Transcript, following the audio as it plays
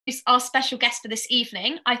our special guest for this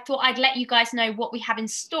evening, I thought I'd let you guys know what we have in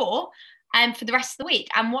store for the rest of the week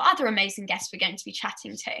and what other amazing guests we're going to be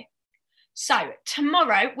chatting to. So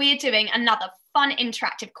tomorrow we are doing another fun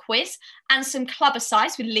interactive quiz and some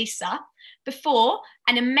club-a-sides with Lisa before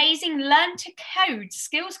an amazing Learn to Code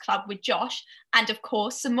skills club with Josh and of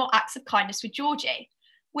course some more acts of kindness with Georgie.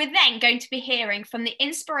 We're then going to be hearing from the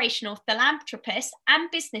inspirational philanthropist and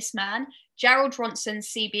businessman Gerald Ronson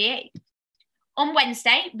CBE. On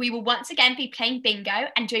Wednesday, we will once again be playing bingo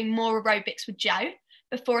and doing more aerobics with Joe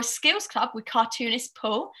before a skills club with cartoonist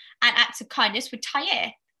Paul and acts of kindness with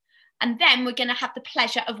Tyre. And then we're going to have the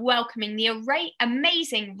pleasure of welcoming the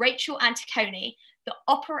amazing Rachel Anticoni, the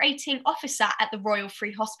operating officer at the Royal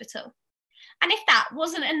Free Hospital. And if that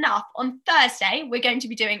wasn't enough, on Thursday, we're going to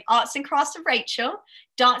be doing arts and crafts with Rachel,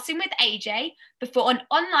 dancing with AJ, before an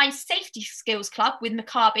online safety skills club with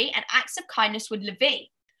Maccabi and acts of kindness with Levi.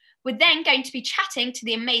 We're then going to be chatting to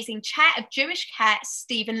the amazing Chair of Jewish Care,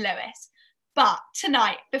 Stephen Lewis. But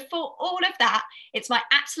tonight, before all of that, it's my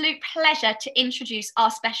absolute pleasure to introduce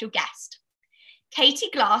our special guest.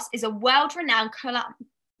 Katie Glass is a world-renowned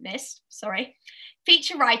columnist,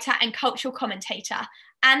 feature writer and cultural commentator,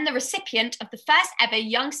 and the recipient of the first ever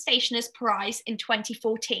Young Stationers Prize in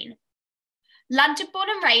 2014. London born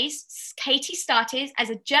and raised, Katie started as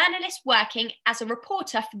a journalist working as a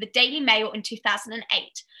reporter for the Daily Mail in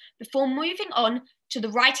 2008, before moving on to the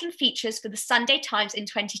writing features for the Sunday Times in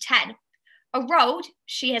 2010, a role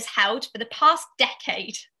she has held for the past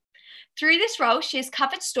decade. Through this role, she has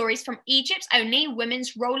covered stories from Egypt's only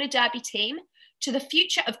women's roller derby team to the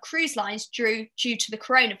future of cruise lines due to the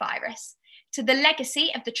coronavirus, to the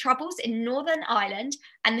legacy of the Troubles in Northern Ireland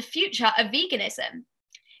and the future of veganism.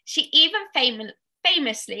 She even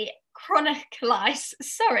famously chronicles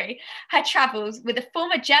her travels with a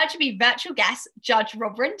former JB virtual guest, Judge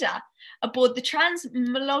Rob Rinder, aboard the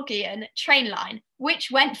Trans-Mologian train line,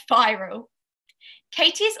 which went viral.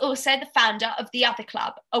 Katie is also the founder of The Other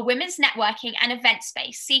Club, a women's networking and event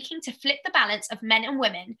space seeking to flip the balance of men and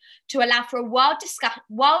women to allow for a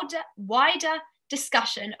wider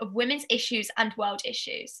discussion of women's issues and world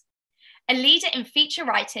issues. A leader in feature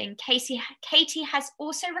writing, Katie has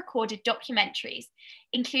also recorded documentaries,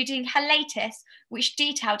 including her latest, which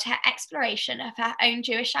detailed her exploration of her own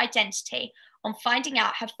Jewish identity on finding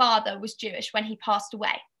out her father was Jewish when he passed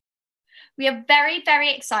away. We are very,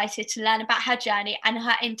 very excited to learn about her journey and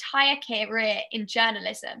her entire career in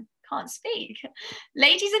journalism. Can't speak.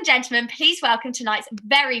 Ladies and gentlemen, please welcome tonight's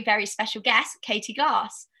very, very special guest, Katie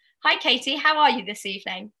Glass. Hi, Katie. How are you this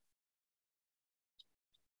evening?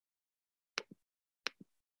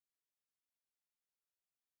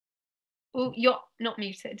 Oh, you're not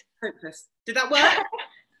muted. Hopeless. Did that work?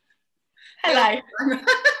 Hello.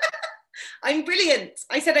 I'm brilliant.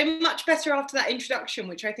 I said I'm much better after that introduction,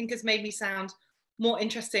 which I think has made me sound more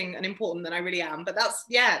interesting and important than I really am. But that's,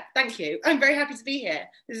 yeah, thank you. I'm very happy to be here.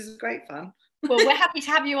 This is great fun. Well, we're happy to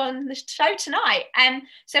have you on the show tonight.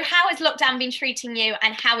 So how has lockdown been treating you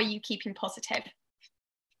and how are you keeping positive?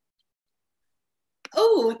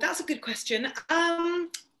 Oh, that's a good question.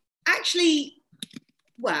 Actually,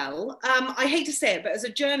 well, I hate to say it, but as a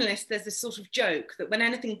journalist, there's this sort of joke that when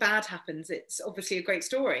anything bad happens, it's obviously a great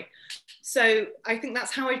story. So I think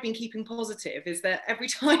that's how I've been keeping positive, is that every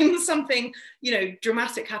time something,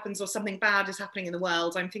 dramatic happens or something bad is happening in the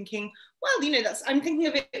world, I'm thinking, well, I'm thinking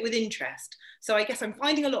of it with interest. So I guess I'm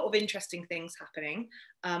finding a lot of interesting things happening.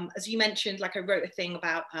 As you mentioned, like I wrote a thing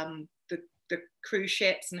about the cruise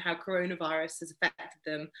ships and how coronavirus has affected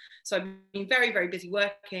them. So I've been very, very busy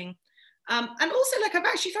working. And also, I've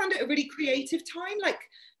actually found it a really creative time.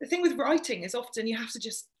 The thing with writing is often you have to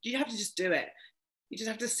just do it. You just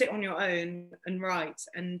have to sit on your own and write.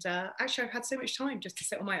 And actually, I've had so much time just to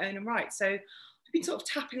sit on my own and write. So I've been sort of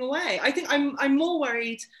tapping away. I think I'm more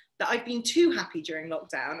worried that I've been too happy during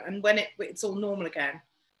lockdown, and when it's all normal again,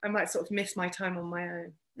 I might sort of miss my time on my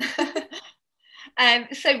own.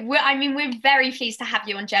 We're very pleased to have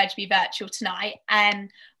you on JB Virtual tonight.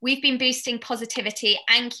 We've been boosting positivity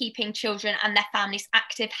and keeping children and their families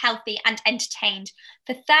active, healthy and entertained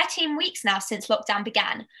for 13 weeks now since lockdown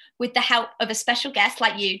began, with the help of a special guest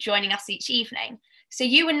like you joining us each evening. So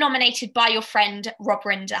you were nominated by your friend Rob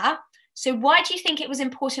Rinder. So why do you think it was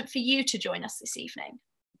important for you to join us this evening?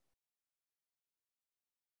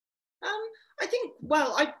 I think,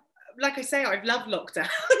 like I say, I've loved lockdown,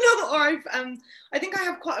 I think I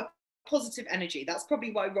have quite a positive energy. That's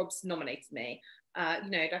probably why Rob's nominated me. I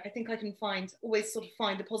think I can always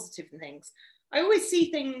find the positive in things. I always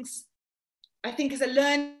see things, I think, as a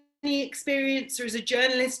learning experience, or as a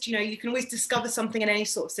journalist, you know, you can always discover something in any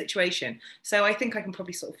sort of situation. So I think I can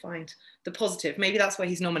probably sort of find the positive. Maybe that's why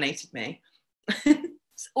he's nominated me.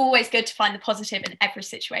 It's always good to find the positive in every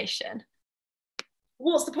situation.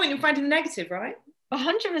 What's the point in finding the negative, right?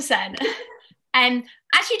 100%.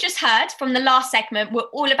 As you just heard from the last segment, we're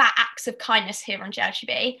all about acts of kindness here on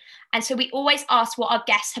JLGB. And so we always ask what our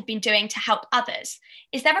guests have been doing to help others.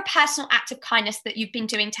 Is there a personal act of kindness that you've been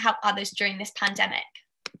doing to help others during this pandemic?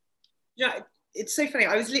 Yeah, it's so funny.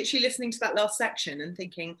 I was literally listening to that last section and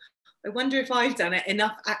thinking, I wonder if I've done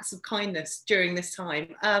enough acts of kindness during this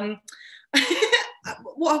time.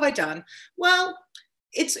 What have I done? Well,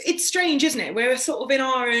 it's strange, isn't it? We're sort of in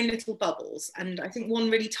our own little bubbles. And I think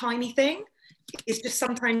one really tiny thing is just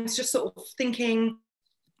sometimes just sort of thinking,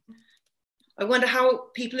 I wonder how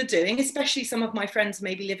people are doing, especially some of my friends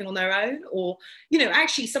maybe living on their own, or, you know,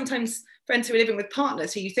 actually sometimes friends who are living with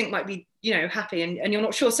partners who you think might be, you know, happy and you're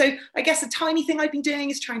not sure. So I guess a tiny thing I've been doing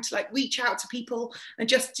is trying to like reach out to people and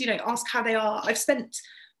just, you know, ask how they are. I've spent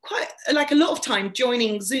quite like a lot of time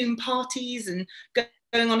joining Zoom parties and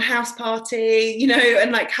going on house party, you know,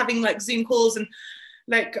 and like having like Zoom calls. And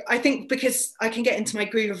like, I think because I can get into my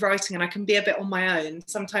groove of writing and I can be a bit on my own,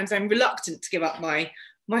 sometimes I'm reluctant to give up my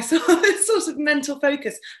sort of mental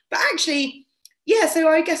focus. But actually, yeah, so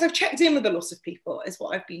I guess I've checked in with a lot of people is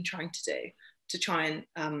what I've been trying to do to try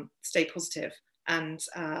and stay positive. And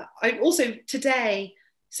I also today,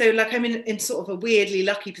 so like I'm in sort of a weirdly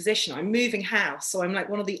lucky position. I'm moving house, so I'm like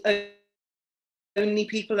one of the only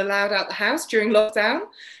people allowed out the house during lockdown.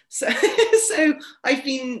 So I've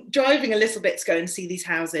been driving a little bit to go and see these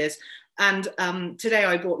houses. And today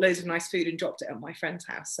I bought loads of nice food and dropped it at my friend's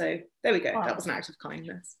house. So there we go. Wow. That was an act of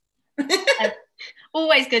kindness.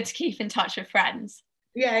 Always good to keep in touch with friends.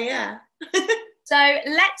 Yeah. So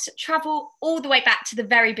let's travel all the way back to the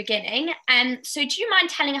very beginning. So do you mind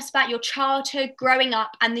telling us about your childhood, growing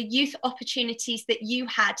up, and the youth opportunities that you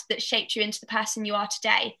had that shaped you into the person you are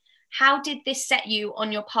today? How did this set you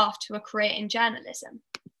on your path to a career in journalism?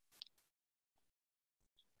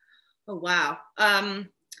 Oh, wow.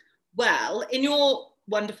 Well, in your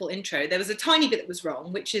wonderful intro, there was a tiny bit that was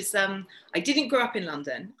wrong, which is I didn't grow up in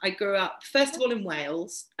London. I grew up, first of all, in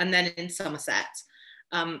Wales and then in Somerset.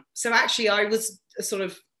 So actually, I was a sort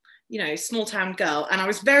of, you know, small town girl, and I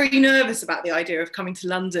was very nervous about the idea of coming to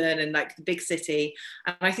London and like the big city.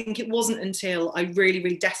 And I think it wasn't until I really,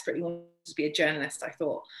 really desperately wanted to be a journalist, I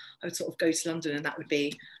thought I would sort of go to London and that would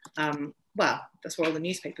be, well, that's where all the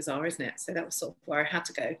newspapers are, isn't it? So that was sort of where I had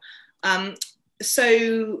to go.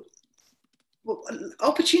 So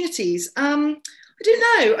opportunities, I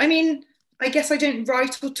don't know. I mean, I guess I don't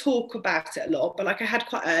write or talk about it a lot, but like I had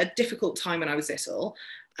quite a difficult time when I was little,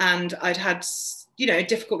 and I'd had, you know, a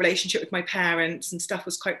difficult relationship with my parents and stuff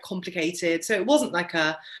was quite complicated. So it wasn't like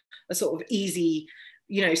a sort of easy,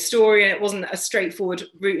 you know, story, and it wasn't a straightforward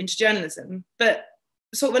route into journalism, but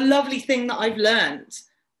sort of a lovely thing that I've learned,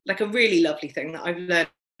 like a really lovely thing that I've learned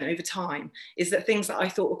over time, is that things that I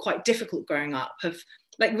thought were quite difficult growing up have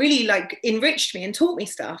like really like enriched me and taught me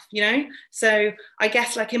stuff, you know. So I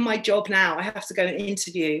guess like in my job now, I have to go and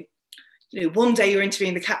interview, you know, one day you're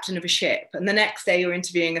interviewing the captain of a ship, and the next day you're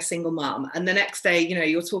interviewing a single mum, and the next day, you know,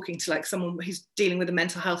 you're talking to like someone who's dealing with a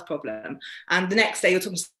mental health problem, and the next day you're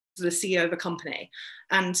talking to the CEO of a company.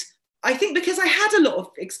 And I think because I had a lot of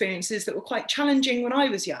experiences that were quite challenging when I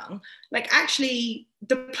was young, like actually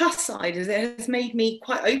the plus side is it has made me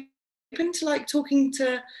quite open to like talking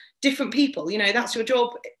to different people. You know, that's your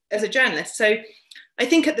job as a journalist. So I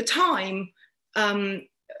think at the time, I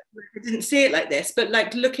didn't see it like this, but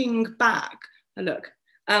like looking back,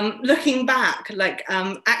 like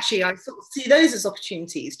actually I sort of see those as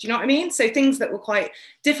opportunities. Do you know what I mean? So things that were quite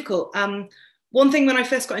difficult. One thing when I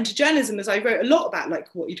first got into journalism is I wrote a lot about like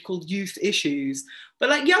what you'd call youth issues, but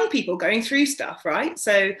like young people going through stuff, right?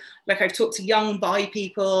 So like I've talked to young bi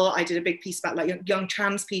people. I did a big piece about like young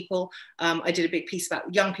trans people. I did a big piece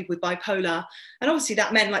about young people with bipolar. And obviously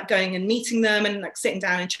that meant like going and meeting them and like sitting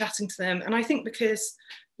down and chatting to them. And I think because,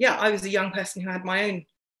 yeah, I was a young person who had my own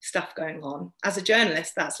stuff going on, as a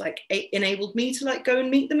journalist, that's like enabled me to like go and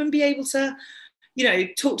meet them and be able to, you know,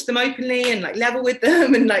 talk to them openly and like level with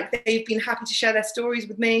them, and like they've been happy to share their stories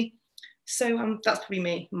with me. So that's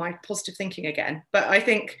probably my positive thinking again. But I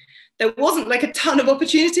think there wasn't like a ton of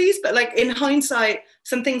opportunities, but like in hindsight,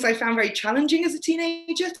 some things I found very challenging as a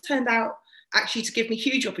teenager turned out actually to give me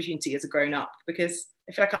huge opportunity as a grown up, because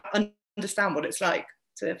I feel like I understand what it's like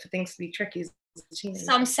for things to be tricky as a teenager.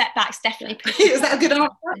 Some setbacks definitely push you. Is that a good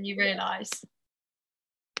answer? And you realise.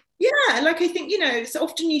 Yeah, like I think, you know, so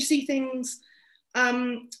often you see things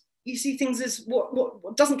you see things as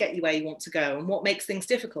what doesn't get you where you want to go and what makes things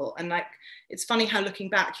difficult. And like, it's funny how looking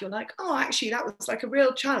back, you're like, oh, actually that was like a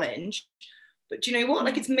real challenge. But do you know what?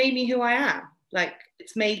 Like, it's made me who I am. Like,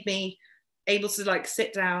 it's made me able to like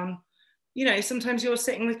sit down. You know, sometimes you're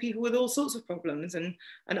sitting with people with all sorts of problems and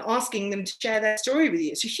asking them to share their story with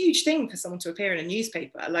you. It's a huge thing for someone to appear in a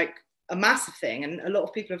newspaper, like a massive thing. And a lot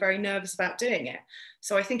of people are very nervous about doing it.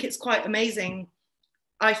 So I think it's quite amazing.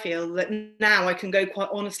 I feel that now I can go quite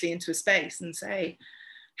honestly into a space and say,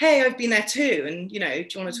 hey, I've been there too. And, you know, do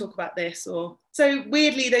you want to talk about this? Or so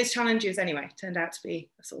weirdly, those challenges anyway turned out to be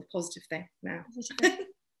a sort of positive thing now.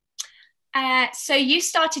 So you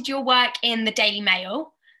started your work in the Daily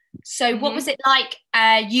Mail. So what was it like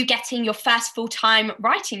you getting your first full-time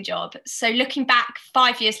writing job? So looking back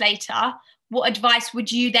 5 years later, what advice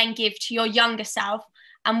would you then give to your younger self?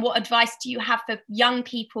 And what advice do you have for young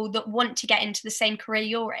people that want to get into the same career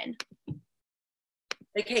you're in?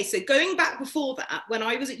 Okay, so going back before that, when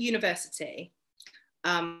I was at university,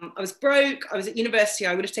 I was broke, I was at university,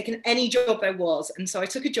 I would have taken any job there was. And so I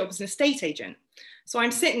took a job as an estate agent. So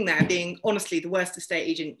I'm sitting there being honestly the worst estate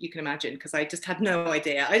agent you can imagine, because I just had no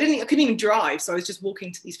idea. I couldn't even drive. So I was just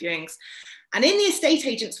walking to these viewings. And in the estate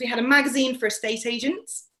agents, we had a magazine for estate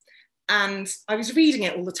agents. And I was reading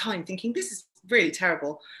it all the time thinking, this is really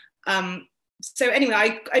terrible. So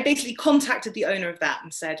anyway, I basically contacted the owner of that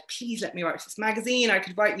and said, please let me write for this magazine. I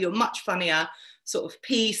could write you a much funnier sort of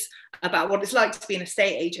piece about what it's like to be an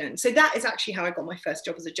estate agent. So that is actually how I got my first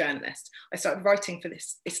job as a journalist. I started writing for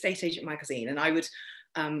this estate agent magazine, and I wrote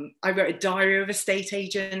a diary of estate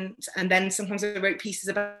agents, and then sometimes I wrote pieces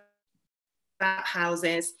about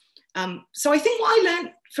houses. So I think what I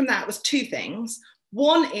learned from that was two things.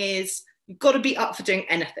 One is you've got to be up for doing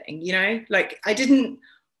anything, you know, like I didn't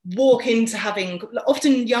walk into having,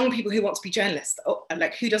 often young people who want to be journalists,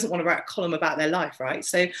 like who doesn't want to write a column about their life, right?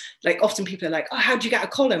 So like often people are like, oh, how do you get a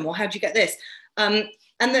column, or how do you get this? And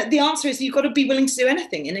the answer is you've got to be willing to do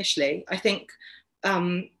anything initially. I think,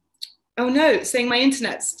 oh no, it's saying my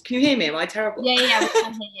internet's, can you hear me? Am I terrible? Yeah, we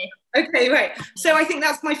can hear you. Okay, right. So I think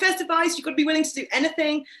that's my first advice. You've got to be willing to do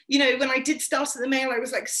anything. You know, when I did start at the Mail, I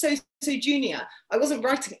was like so junior. I wasn't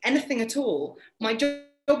writing anything at all. My job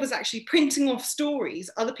was actually printing off stories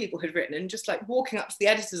other people had written and just like walking up to the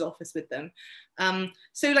editor's office with them.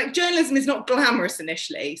 So like journalism is not glamorous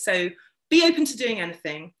initially. So be open to doing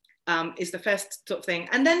anything is the first sort of thing.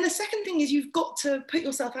 And then the second thing is you've got to put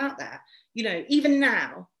yourself out there. You know, even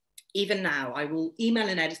now, I will email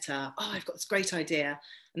an editor, oh, I've got this great idea.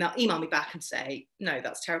 And they'll email me back and say, no,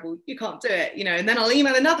 that's terrible. You can't do it. You know, and then I'll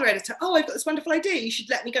email another editor, oh, I've got this wonderful idea. You should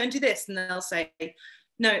let me go and do this. And they'll say,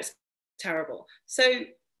 no, it's terrible. So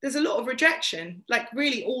there's a lot of rejection, like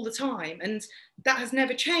really all the time. And that has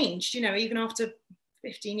never changed, you know, even after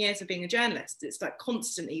 15 years of being a journalist, it's like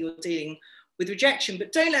constantly you're dealing with rejection,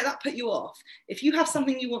 but don't let that put you off. If you have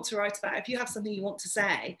something you want to write about, if you have something you want to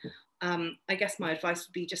say, I guess my advice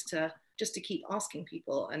would be just to keep asking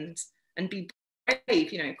people and be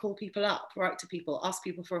brave, you know, call people up, write to people, ask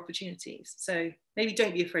people for opportunities. So maybe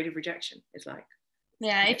don't be afraid of rejection is like.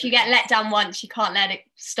 Yeah, if you get let down once, you can't let it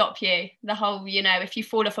stop you. The whole, you know, if you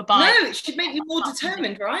fall off a bike. No, it should make you more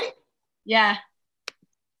determined, right? Yeah.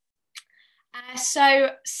 So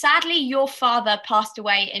sadly, your father passed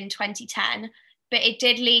away in 2010, but it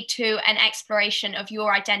did lead to an exploration of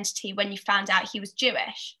your identity when you found out he was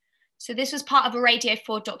Jewish. So this was part of a Radio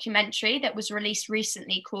 4 documentary that was released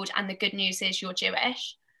recently called And the Good News Is You're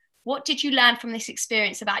Jewish. What did you learn from this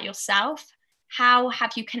experience about yourself? How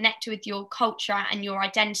have you connected with your culture and your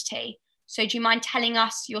identity? So do you mind telling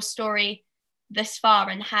us your story this far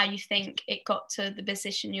and how you think it got to the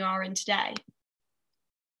position you are in today?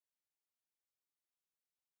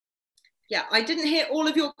 Yeah, I didn't hear all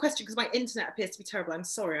of your question because my internet appears to be terrible. I'm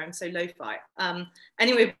sorry, I'm so lo-fi.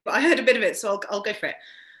 Anyway, but I heard a bit of it, so I'll go for it.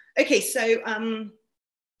 Okay, so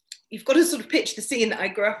you've got to sort of picture the scene that I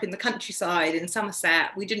grew up in the countryside in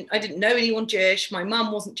Somerset. I didn't know anyone Jewish. My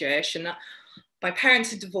mum wasn't Jewish, and my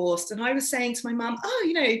parents had divorced. And I was saying to my mum, oh,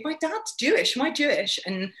 you know, my dad's Jewish. Am I Jewish?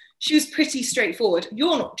 And she was pretty straightforward.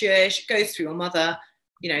 You're not Jewish. It goes through your mother.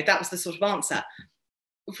 You know, that was the sort of answer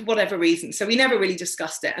for whatever reason. So we never really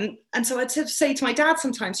discussed it. And so I'd sort of say to my dad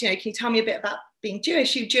sometimes, you know, can you tell me a bit about being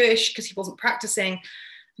Jewish? You Jewish? Because he wasn't practicing.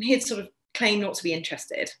 And he'd sort of claim not to be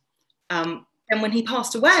interested. And when he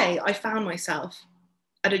passed away, I found myself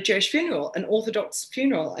at a Jewish funeral, an Orthodox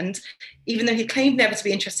funeral. And even though he claimed never to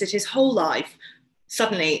be interested his whole life,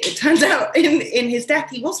 suddenly it turns out in his death,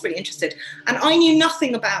 he was really interested. And I knew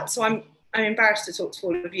nothing about, so I'm embarrassed to talk to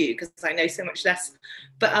all of you because I know so much less.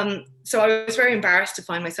 But so I was very embarrassed to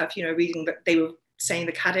find myself, you know, reading that they were saying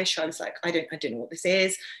the Kaddish, I was like, I don't know what this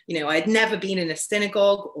is. You know, I had never been in a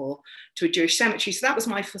synagogue or to a Jewish cemetery. So that was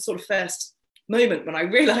my sort of first moment when I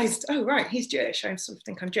realized, oh, right, he's Jewish. I sort of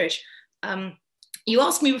think I'm Jewish. You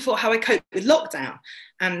asked me before how I cope with lockdown.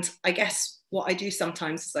 And I guess what I do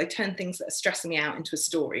sometimes is I turn things that are stressing me out into a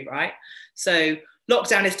story, right? So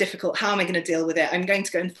lockdown is difficult. How am I going to deal with it? I'm going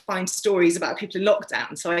to go and find stories about people in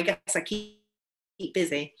lockdown. So I guess I keep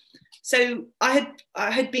busy. So I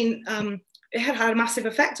had been, it had had a massive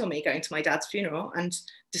effect on me going to my dad's funeral and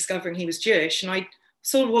discovering he was Jewish. And I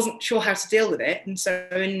sort of wasn't sure how to deal with it. And so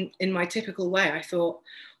in my typical way, I thought,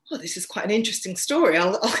 oh, this is quite an interesting story.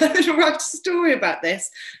 I'll write a story about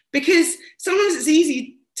this, because sometimes it's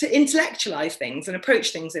easy to intellectualize things and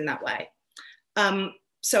approach things in that way.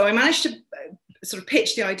 So I managed to sort of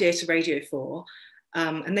pitch the idea to Radio 4.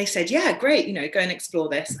 And they said, yeah, great, you know, go and explore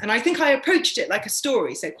this. And I think I approached it like a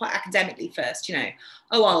story, so quite academically first, you know,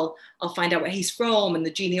 oh, I'll find out where he's from and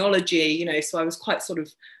the genealogy, you know, so I was quite sort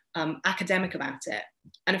of academic about it.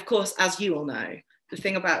 And of course, as you all know, the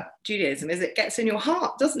thing about Judaism is it gets in your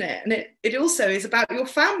heart, doesn't it? And it also is about your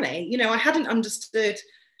family. You know, I hadn't understood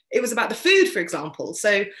it was about the food, for example.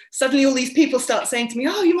 So suddenly all these people start saying to me,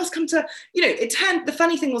 oh, you must come to, you know, the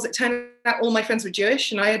funny thing was it turned out all my friends were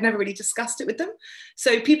Jewish and I had never really discussed it with them.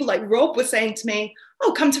 So people like Rob were saying to me,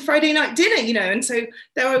 oh, come to Friday night dinner, you know. And so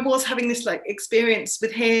there I was having this like experience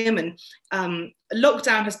with him. And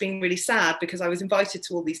lockdown has been really sad because I was invited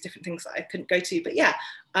to all these different things that I couldn't go to. But yeah,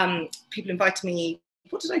 people invited me.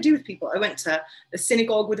 What did I do with people? I went to a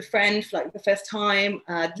synagogue with a friend for like the first time,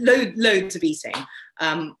 loads of eating,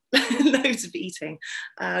 going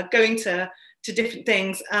to different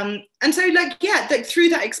things. And so like, yeah, like through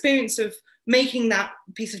that experience of making that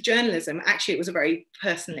piece of journalism, actually it was a very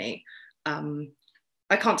personally,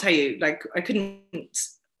 I can't tell you, like I couldn't,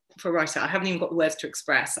 for a writer, I haven't even got the words to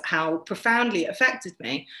express how profoundly it affected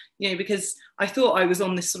me, you know, because I thought I was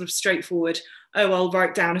on this sort of straightforward, oh, I'll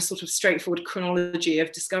write down a sort of straightforward chronology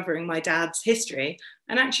of discovering my dad's history.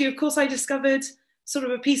 And actually, of course, I discovered sort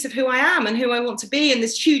of a piece of who I am and who I want to be in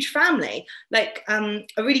this huge family. Like a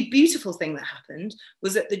really beautiful thing that happened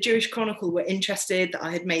was that the Jewish Chronicle were interested that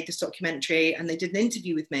I had made this documentary and they did an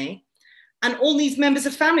interview with me. And all these members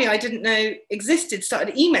of family I didn't know existed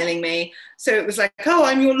started emailing me. So it was like, oh,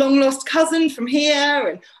 I'm your long lost cousin from here.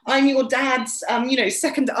 And I'm your dad's, you know,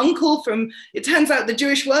 second uncle from, it turns out the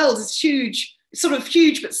Jewish world is huge, sort of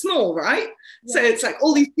huge, but small, right? Yeah. So it's like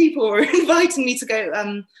all these people were inviting me to go.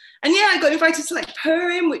 And yeah, I got invited to like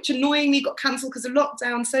Purim, which annoyingly got cancelled because of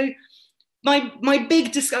lockdown. So my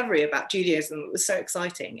big discovery about Judaism that was so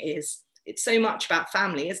exciting is it's so much about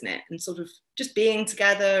family, isn't it? And sort of just being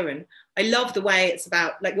together. And I love the way it's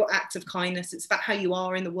about like your act of kindness. It's about how you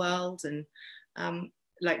are in the world and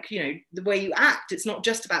like, you know, the way you act. It's not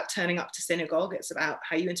just about turning up to synagogue. It's about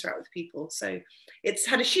how you interact with people. So it's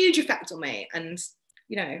had a huge effect on me. And,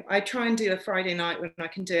 you know, I try and do a Friday night when I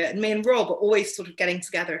can do it. And me and Rob are always sort of getting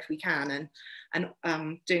together if we can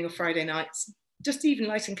and doing a Friday night, just even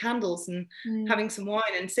lighting candles and having some wine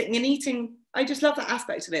and sitting and eating. I just love that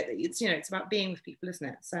aspect of it, that it's, you know, it's about being with people, isn't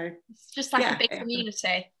it? So it's just like a big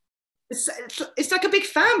community. It's like a big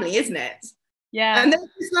family, isn't it? Yeah. And then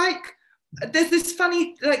it's like, there's this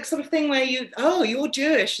funny like sort of thing where you're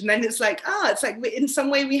Jewish, and then it's like, it's like in some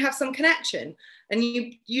way we have some connection, and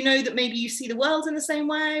you know that maybe you see the world in the same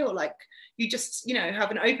way, or like you just, you know,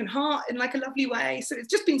 have an open heart in like a lovely way. So it's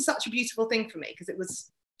just been such a beautiful thing for me, because it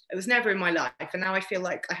was never in my life, and now I feel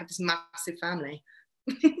like I have this massive family.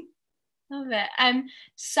 Love it.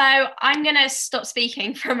 So I'm going to stop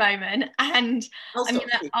speaking for a moment, and I'm going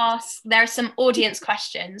to ask, there are some audience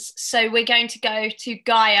questions. So we're going to go to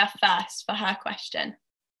Gaia first for her question.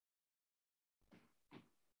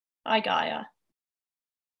 Hi, Gaia.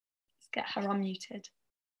 Let's get her unmuted.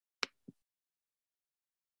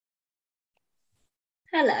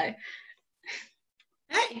 Hello.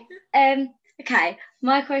 Hey. Okay,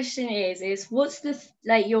 my question is what's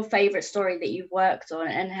your favorite story that you've worked on,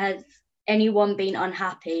 and has anyone been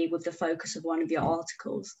unhappy with the focus of one of your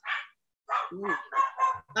articles?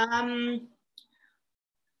 I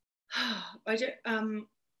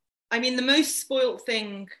mean, the most spoilt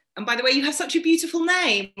thing, and by the way, you have such a beautiful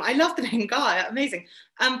name. I love the name Gaia, amazing.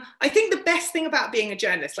 I think the best thing about being a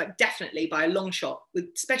journalist, like definitely by a long shot, with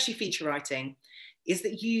especially feature writing, is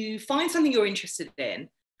that you find something you're interested in,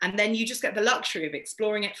 and then you just get the luxury of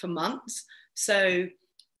exploring it for months. So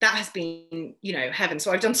that has been, you know, heaven.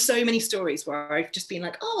 So I've done so many stories where I've just been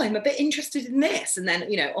like, oh, I'm a bit interested in this. And then,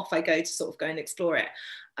 you know, off I go to sort of go and explore it.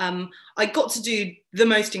 I got to do the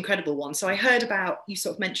most incredible one. So I heard about, you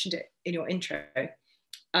sort of mentioned it in your intro,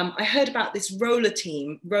 I heard about this roller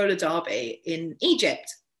team, roller derby in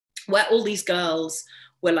Egypt, where all these girls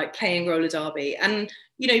were like playing roller derby. And,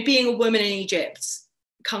 you know, being a woman in Egypt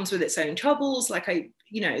comes with its own troubles. Like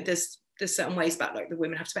there's certain ways about like the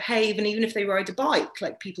women have to behave. And even if they ride a bike,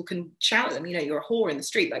 like people can shout at them, you know, you're a whore in the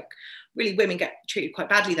street. Like really women get treated quite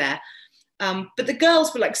badly there. But the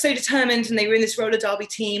girls were like so determined, and they were in this roller derby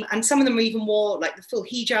team, and some of them even wore like the full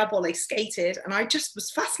hijab while they skated, and I just was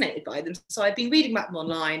fascinated by them. So I'd been reading about them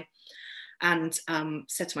online, and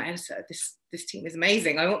said to my editor, this team is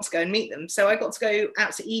amazing, I want to go and meet them. So I got to go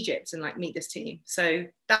out to Egypt and like meet this team. So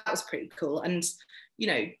that was pretty cool. And, you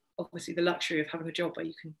know, obviously the luxury of having a job where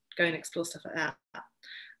you can go and explore stuff like that.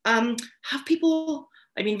 Have people,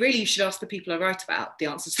 I mean, really you should ask the people I write about the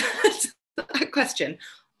answers to that question.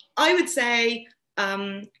 I would say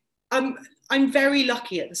I'm very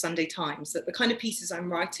lucky at the Sunday Times that the kind of pieces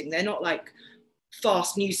I'm writing, they're not like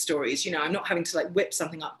fast news stories, you know, I'm not having to like whip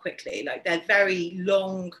something up quickly. Like they're very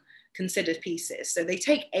long considered pieces, so they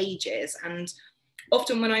take ages. And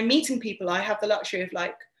often when I'm meeting people, I have the luxury of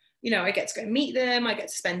like, you know, I get to go meet them, I get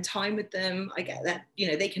to spend time with them, I get that, you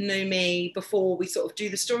know, they can know me before we sort of do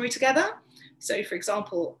the story together. So for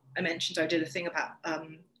example, I mentioned I did a thing about a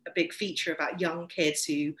big feature about young kids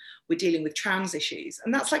who were dealing with trans issues.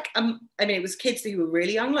 And that's like, I mean, it was kids who were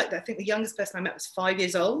really young. Like I think the youngest person I met was 5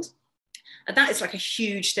 years old. And that is like a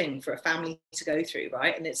huge thing for a family to go through,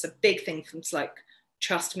 right? And it's a big thing for them to like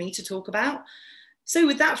trust me to talk about. So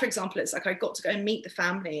with that, for example, it's like I got to go and meet the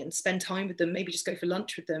family and spend time with them, maybe just go for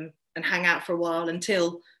lunch with them and hang out for a while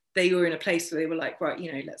until they were in a place where they were like, right,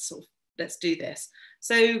 you know, let's do this.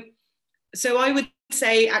 So I would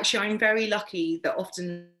say, actually, I'm very lucky that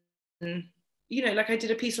often, you know, like I did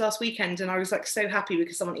a piece last weekend and I was like so happy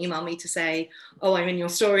because someone emailed me to say, oh, I'm in your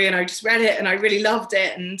story, and I just read it and I really loved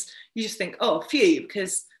it. And you just think, oh, phew,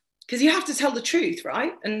 because you have to tell the truth,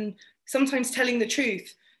 right? And sometimes telling the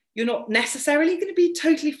truth, you're not necessarily going to be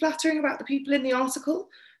totally flattering about the people in the article.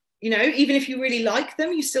 You know, even if you really like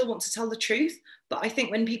them, you still want to tell the truth. But I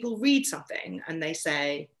think when people read something and they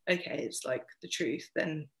say, okay, it's like the truth,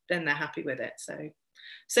 then they're happy with it.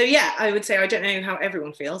 So yeah, I would say, I don't know how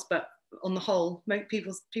everyone feels, but on the whole, most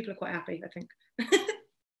people are quite happy, I think.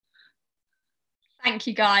 Thank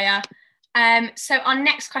you, Gaia. So our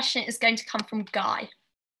next question is going to come from Guy.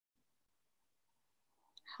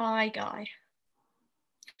 Hi, Guy.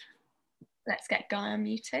 Let's get Guy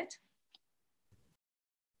unmuted.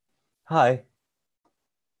 Hi.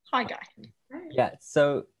 Hi, Guy. Yeah,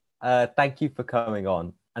 so thank you for coming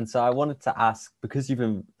on. And so I wanted to ask, because you've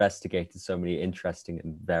investigated so many interesting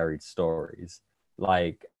and varied stories,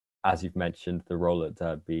 like, as you've mentioned, the roller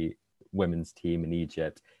derby women's team in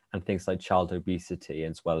Egypt, and things like child obesity,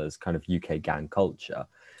 as well as kind of UK gang culture.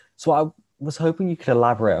 So I was hoping you could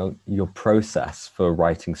elaborate on your process for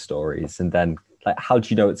writing stories, and then like, how do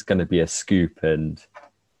you know it's going to be a scoop, and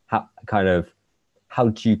how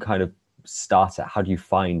do you kind of start it? How do you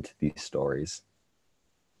find these stories?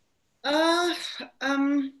 I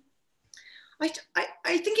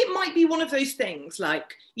think it might be one of those things,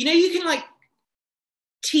 like, you know, you can like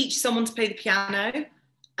teach someone to play the piano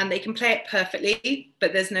and they can play it perfectly,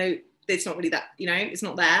 but it's not really that, you know, it's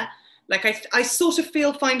not there. Like I sort of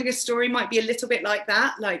feel finding a story might be a little bit like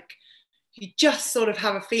that. Like you just sort of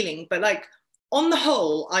have a feeling, but like on the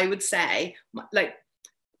whole, I would say, like,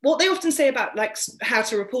 what they often say about like how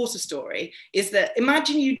to report a story is that,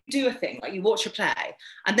 imagine you do a thing, like you watch a play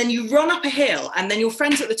and then you run up a hill and then your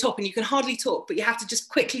friend's at the top and you can hardly talk, but you have to just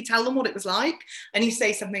quickly tell them what it was like. And you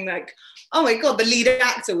say something like, oh my God, the lead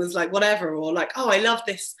actor was like whatever, or like, oh, I love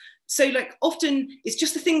this. So like often it's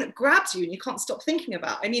just the thing that grabs you and you can't stop thinking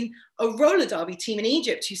about. I mean, a roller derby team in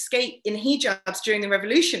Egypt who skate in hijabs during the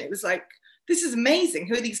revolution, it was like, this is amazing.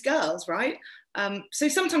 Who are these girls, right? So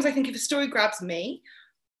sometimes I think if a story grabs me,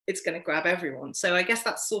 it's going to grab everyone. So I guess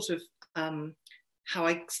that's sort of how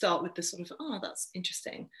I start with the sort of, oh, that's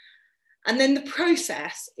interesting. And then the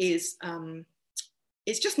process is,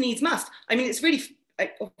 it's just needs must. I mean, it's really,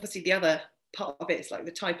 obviously the other part of it is like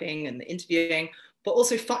the typing and the interviewing, but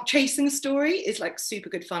also chasing a story is like super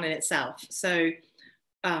good fun in itself. So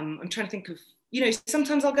I'm trying to think of, you know,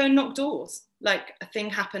 sometimes I'll go and knock doors. Like a thing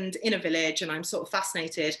happened in a village and I'm sort of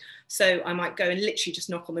fascinated. So I might go and literally just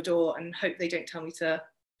knock on the door and hope they don't tell me to,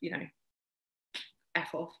 you know,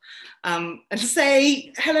 F off, and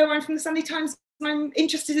say, hello, I'm from the Sunday Times and I'm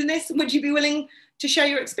interested in this. Would you be willing to share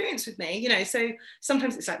your experience with me? You know, so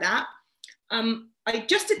sometimes it's like that. I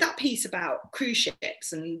just did that piece about cruise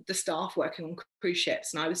ships and the staff working on cruise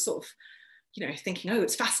ships. And I was sort of, you know, thinking, oh,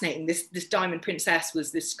 it's fascinating. This Diamond Princess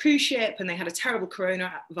was this cruise ship and they had a terrible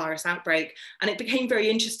coronavirus outbreak. And it became very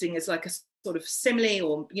interesting as like a sort of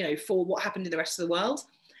simile or, you know, for what happened in the rest of the world.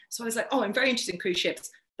 So I was like, oh, I'm very interested in cruise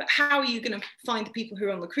ships, but how are you going to find the people who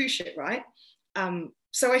are on the cruise ship, right?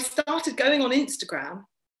 So I started going on Instagram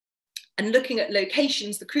and looking at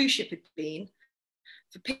locations the cruise ship had been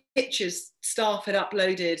for pictures staff had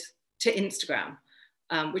uploaded to Instagram,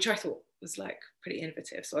 which I thought was like pretty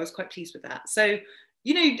innovative. So I was quite pleased with that. So,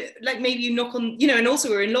 you know, like maybe you knock on, you know, and also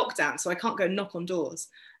we're in lockdown, so I can't go knock on doors.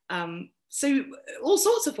 So all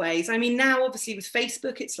sorts of ways. I mean, now obviously with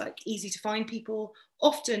Facebook, it's like easy to find people.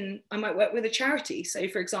 Often I might work with a charity. So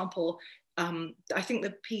for example, I think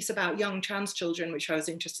the piece about young trans children, which I was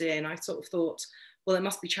interested in, I sort of thought, well, there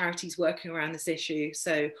must be charities working around this issue.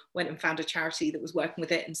 So went and found a charity that was working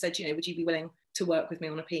with it and said, you know, would you be willing to work with me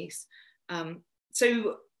on a piece?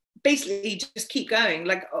 So basically just keep going,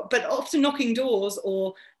 like, but often knocking doors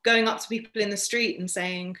or going up to people in the street and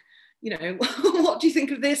saying, you know, what do you think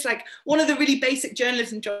of this? Like one of the really basic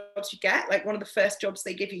journalism jobs you get, like one of the first jobs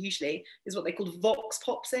they give you usually is what they call vox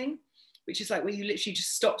popsing, which is like where you literally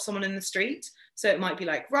just stop someone in the street. So it might be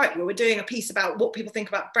like, right, well, we're doing a piece about what people think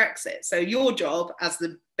about Brexit. So your job as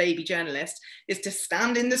the baby journalist is to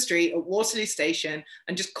stand in the street at Waterloo Station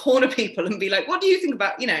and just corner people and be like, what do you think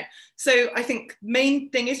about, you know? So I think main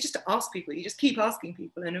thing is just to ask people. You just keep asking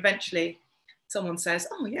people and eventually someone says,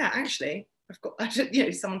 oh yeah, actually, you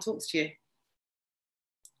know, someone talks to you.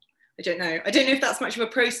 I don't know if that's much of a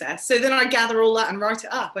process. So then I gather all that and write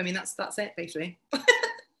it up. I mean, that's it basically.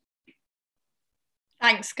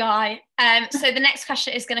 Thanks, Guy. So the next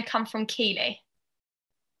question is going to come from Keely.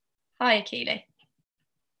 Hi, Keely.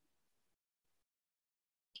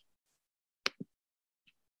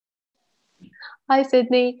 Hi,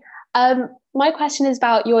 Sydney. My question is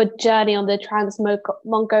about your journey on the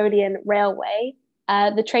Trans-Mongolian Railway.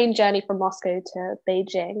 The train journey from Moscow to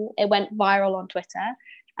Beijing. It went viral on Twitter,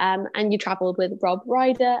 and you travelled with Rob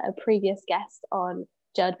Ryder, a previous guest on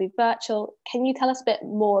Journey Virtual. Can you tell us a bit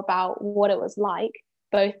more about what it was like,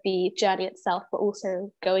 both the journey itself, but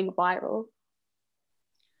also going viral?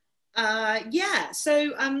 Yeah,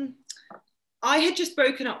 so I had just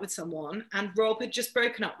broken up with someone and Rob had just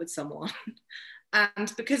broken up with someone.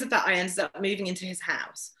 And because of that, I ended up moving into his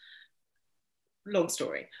house. Long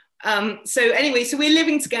story. So anyway, so we're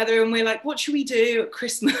living together and we're like, what should we do at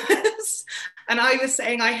Christmas? And I was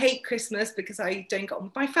saying, I hate Christmas because I don't get on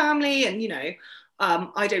with my family and, you know,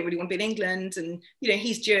 I don't really want to be in England. And, you know,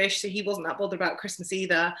 he's Jewish, so he wasn't that bothered about Christmas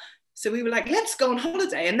either. So we were like, let's go on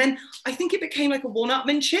holiday. And then I think it became like a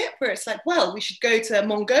one-upmanship where it's like, well, we should go to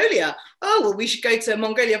Mongolia. Oh, well, we should go to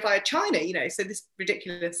Mongolia via China, you know, so this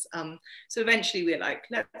ridiculous. So eventually we're like,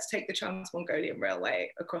 let's take the Trans-Mongolian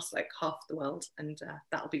Railway across like half the world and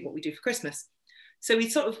that'll be what we do for Christmas. So we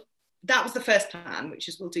sort of, that was the first plan, which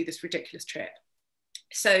is we'll do this ridiculous trip.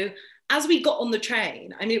 So as we got on the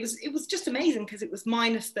train, and it was just amazing because it was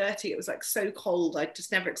 -30. It was like so cold. I'd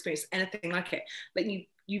just never experienced anything like it. Like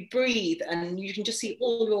you breathe and you can just see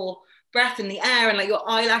all your breath in the air and like your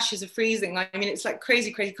eyelashes are freezing. I mean, it's like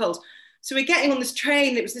crazy, crazy cold. So we're getting on this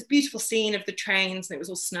train. It was this beautiful scene of the trains and it was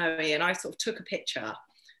all snowy. And I sort of took a picture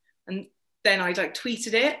and then I like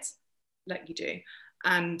tweeted it like you do.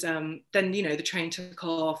 And then, you know, the train took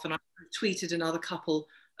off and I tweeted another couple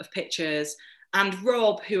of pictures. And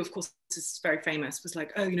Rob, who of course is very famous, was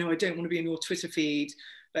like, oh, you know, I don't want to be in your Twitter feed,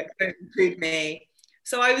 like don't include me.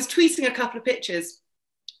 So I was tweeting a couple of pictures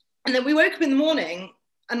and then we woke up in the morning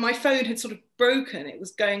and my phone had sort of broken. It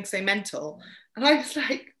was going so mental. And I was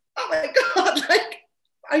like, oh my God, like,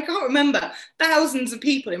 I can't remember. Thousands of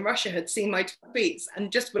people in Russia had seen my tweets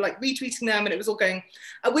and just were like retweeting them and it was all going,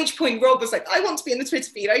 at which point Rob was like, I want to be in the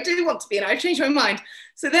Twitter feed. I do want to be, and I changed my mind.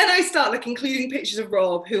 So then I start like including pictures of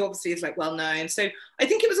Rob, who obviously is like well known. So I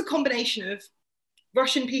think it was a combination of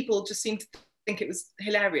Russian people just seemed to think it was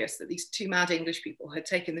hilarious that these two mad English people had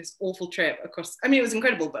taken this awful trip across, I mean, it was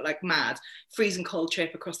incredible, but like mad, freezing cold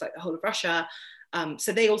trip across like the whole of Russia.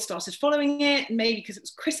 So they all started following it, and maybe because it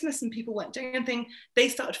was Christmas and people weren't doing anything, they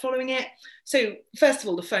started following it. So first of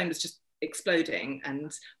all, the phone was just exploding,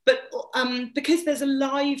 but because there's a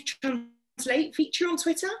live translate feature on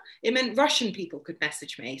Twitter, it meant Russian people could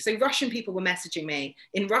message me. So Russian people were messaging me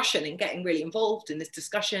in Russian and getting really involved in this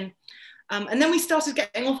discussion. And then we started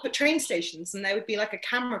getting off at train stations and there would be like a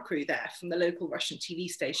camera crew there from the local Russian TV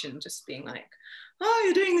station just being like, oh,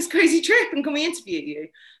 you're doing this crazy trip and can we interview you?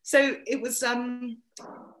 So it was,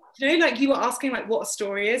 you know, like you were asking like what a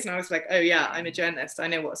story is. And I was like, oh yeah, I'm a journalist. I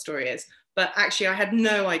know what a story is. But actually I had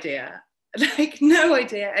no idea, like no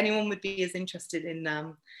idea anyone would be as interested in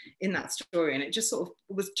that story. And it just sort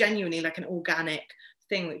of was genuinely like an organic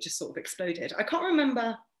thing that just sort of exploded. I can't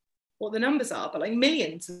remember what the numbers are, but like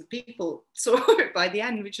millions of people saw it by the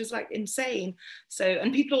end, which was like insane. So,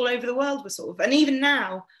 and people all over the world were sort of, and even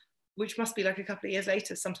now, which must be like a couple of years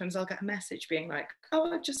later, sometimes I'll get a message being like,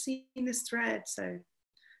 oh, I've just seen this thread. So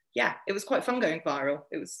yeah, it was quite fun going viral.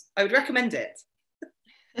 I would recommend it.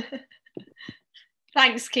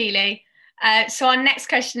 Thanks, Keely. So our next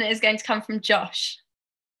question is going to come from Josh.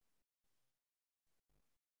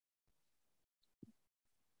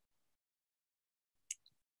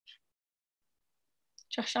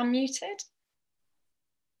 Josh, unmuted.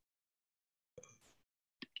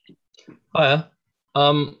 Hiya.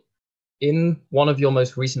 In one of your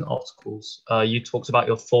most recent articles, you talked about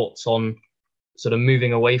your thoughts on sort of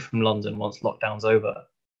moving away from London once lockdown's over.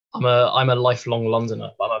 I'm a lifelong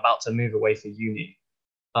Londoner, but I'm about to move away for uni.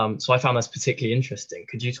 So I found this particularly interesting.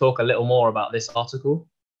 Could you talk a little more about this article?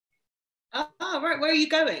 Right. Where are you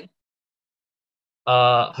going?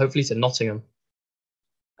 Hopefully to Nottingham.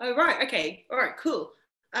 Oh, right. Okay. All right, cool.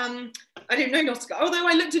 I didn't know Nottingham, although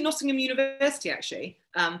I looked at Nottingham University actually,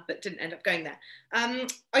 but didn't end up going there.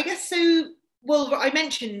 I guess so. Well, I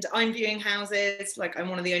mentioned I'm viewing houses, like I'm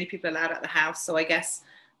one of the only people allowed out the house. So I guess,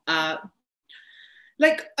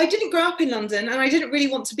 like I didn't grow up in London and I didn't really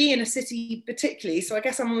want to be in a city particularly. So I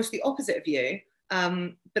guess I'm almost the opposite of you.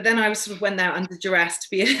 But then I was sort of went there under duress to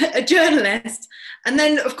be a journalist. And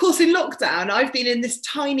then of course in lockdown, I've been in this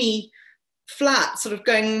tiny flat sort of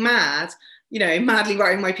going mad, you know, madly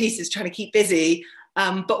writing my pieces, trying to keep busy,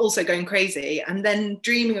 but also going crazy, and then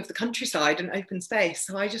dreaming of the countryside and open space.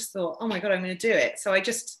 So I just thought, oh my God, I'm going to do it. So I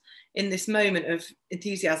just, in this moment of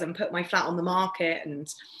enthusiasm, put my flat on the market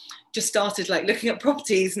and just started like looking at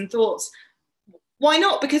properties and thought, why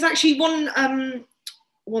not? Because actually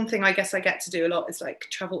one thing I guess I get to do a lot is like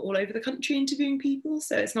travel all over the country interviewing people.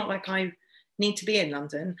 So it's not like I need to be in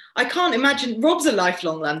London. I can't imagine, Rob's a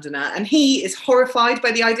lifelong Londoner and he is horrified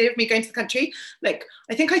by the idea of me going to the country. Like,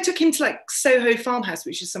 I think I took him to like Soho Farmhouse,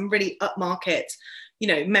 which is some really upmarket, you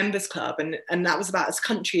know, members club. And that was about as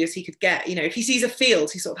country as he could get. You know, if he sees a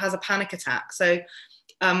field, he sort of has a panic attack. So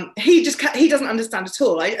he doesn't understand at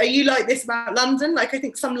all. Are you like this about London? Like, I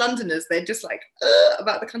think some Londoners, they're just like,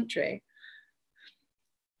 about the country.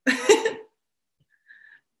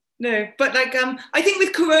 No, but like I think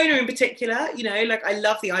with Corona in particular, you know, like I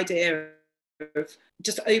love the idea of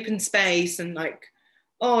just open space and like,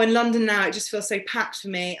 oh, in London now it just feels so packed for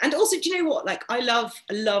me. And also, do you know what? Like I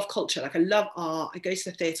love culture. Like I love art. I go to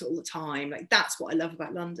the theatre all the time. Like that's what I love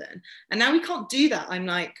about London. And now we can't do that. I'm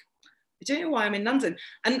like, I don't know why I'm in London.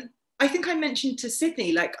 And I think I mentioned to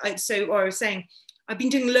Sydney, like I was saying, I've been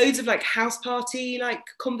doing loads of like house party like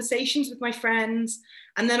conversations with my friends.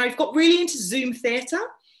 And then I've got really into Zoom theatre,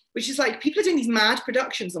 which is like people are doing these mad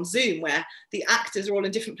productions on Zoom where the actors are all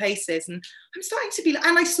in different places. And I'm starting to be,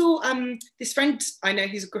 and I saw this friend I know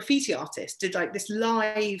who's a graffiti artist did like this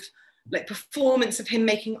live like performance of him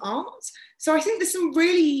making art. So I think there's some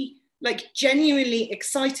really like genuinely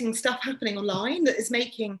exciting stuff happening online that is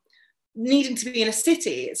needing to be in a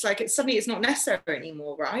city. It's like suddenly it's not necessary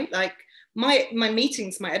anymore, right? Like my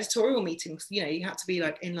meetings, my editorial meetings, you know, you had to be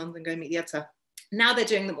like in London, go meet the editor. Now they're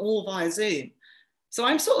doing them all via Zoom. So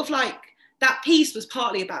I'm sort of like, that piece was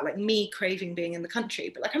partly about like me craving being in the country,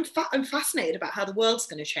 but like I'm fascinated about how the world's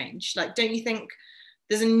going to change. Like, don't you think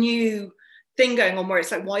there's a new thing going on where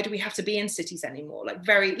it's like, why do we have to be in cities anymore? Like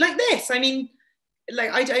very, like this, I mean,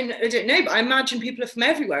 like, I don't know, but I imagine people are from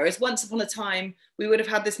everywhere. As once upon a time, we would have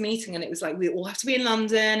had this meeting and it was like, we all have to be in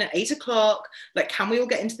London at 8 o'clock. Like, can we all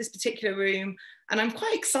get into this particular room? And I'm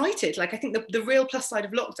quite excited. Like, I think the real plus side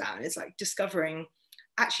of lockdown is like discovering,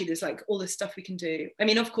 actually, there's like all this stuff we can do. I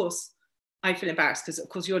mean, of course, I feel embarrassed because of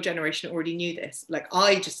course your generation already knew this. Like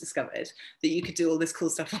I just discovered that you could do all this cool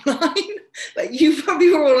stuff online. Like you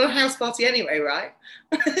probably were all on a house party anyway, right?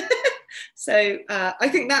 So I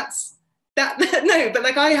think that's that. No, but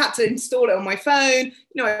like I had to install it on my phone.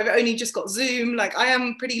 You know, I've only just got Zoom. Like I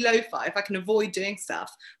am pretty lo-fi if I can avoid doing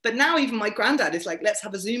stuff. But now even my granddad is like, let's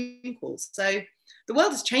have a Zoom call. So the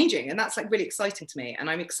world is changing and that's like really exciting to me. And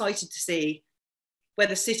I'm excited to see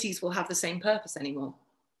whether cities will have the same purpose anymore.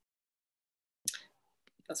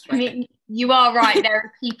 That's right. I mean, you are right. There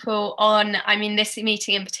are people on, I mean, this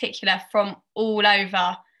meeting in particular from all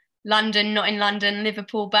over London, not in London,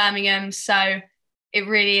 Liverpool, Birmingham. So it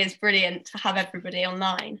really is brilliant to have everybody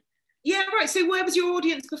online. Yeah, right. So where was your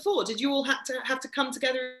audience before? Did you all have to come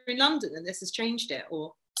together in London and this has changed it,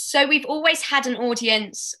 or? So we've always had an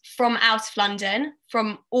audience from out of London,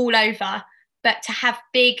 from all over. But to have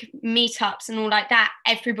big meetups and all like that,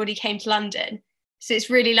 everybody came to London. So it's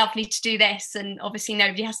really lovely to do this. And obviously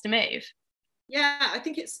nobody has to move. Yeah, I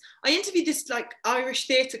think I interviewed this like Irish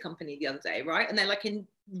theatre company the other day, right? And they're like in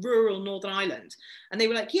rural Northern Ireland. And they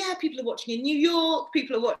were like, yeah, people are watching in New York,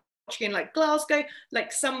 people are watching in like Glasgow,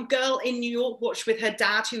 like some girl in New York watched with her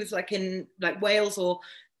dad who was like in like Wales or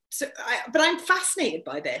so. But I'm fascinated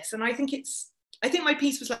by this. And I think my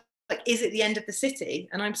piece was like, is it the end of the city?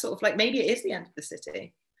 And I'm sort of like, maybe it is the end of the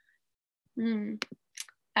city.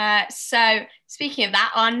 So speaking of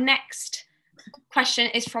that, our next question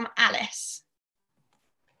is from Alice.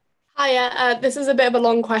 Hiya, this is a bit of a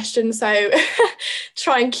long question, so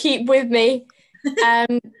try and keep with me.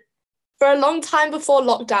 For a long time before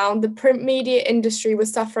lockdown, the print media industry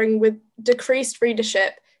was suffering with decreased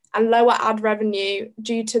readership and lower ad revenue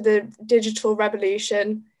due to the digital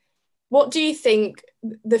revolution. What do you think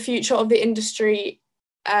the future of the industry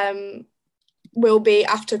will be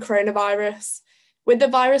after coronavirus? With the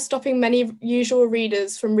virus stopping many usual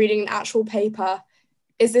readers from reading an actual paper,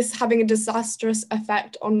 is this having a disastrous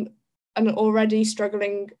effect on an already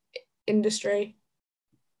struggling industry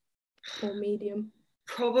or medium?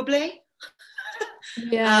 Probably.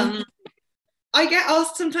 Yeah. I get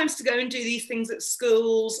asked sometimes to go and do these things at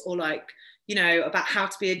schools or like, you know, about how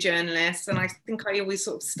to be a journalist. And I think I always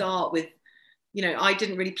sort of start with, you know, I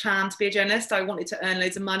didn't really plan to be a journalist. I wanted to earn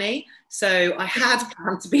loads of money. So I had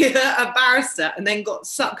planned to be a barrister and then got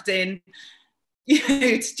sucked in, you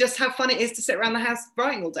know, to just how fun it is to sit around the house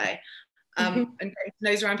writing all day. And getting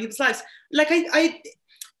nose around people's lives. Like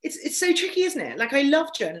it's so tricky, isn't it? Like I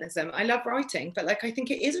love journalism, I love writing, but like I think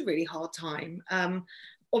it is a really hard time.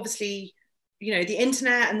 Obviously, you know, the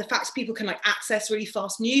internet and the fact people can like access really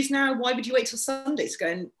fast news now. Why would you wait till Sunday to go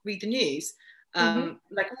and read the news?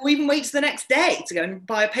 Like, or even wait till the next day to go and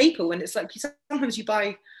buy a paper when it's like sometimes you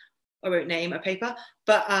buy, I won't name a paper,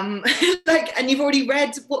 but like, and you've already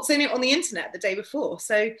read what's in it on the internet the day before.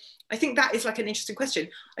 So I think that is like an interesting question.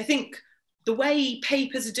 I think the way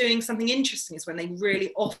papers are doing something interesting is when they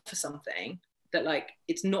really offer something that like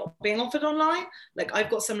it's not being offered online. Like I've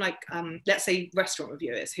got some like let's say restaurant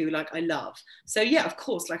reviewers who like I love, so yeah, of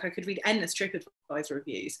course, like I could read endless TripAdvisor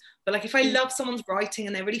reviews, but like if I love someone's writing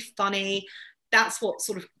and they're really funny, that's what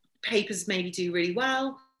sort of papers maybe do really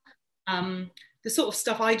well. The sort of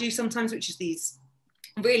stuff I do sometimes, which is these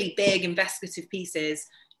really big investigative pieces,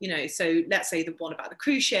 you know, so let's say the one about the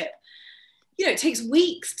cruise ship, you know, it takes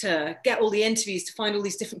weeks to get all the interviews, to find all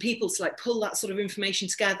these different people to like pull that sort of information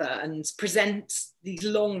together and present these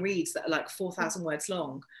long reads that are like 4,000 words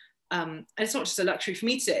long. And it's not just a luxury for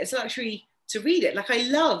me to do it, it's a luxury to read it. Like I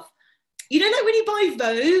love, you know, like when you buy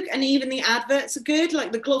Vogue and even the adverts are good,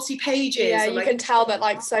 like the glossy pages. Yeah, you like, can tell that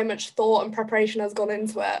like so much thought and preparation has gone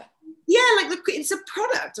into it. Yeah, like it's a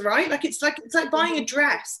product, right? Like it's like buying a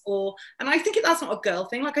dress, or, and I think that's not a girl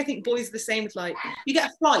thing. Like I think boys are the same with like, you get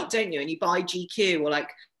a flight, don't you? And you buy GQ or like,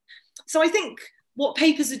 so I think what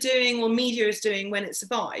papers are doing or media is doing when it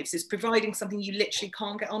survives is providing something you literally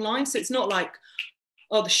can't get online. So it's not like,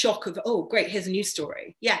 oh, the shock of, oh, great, here's a news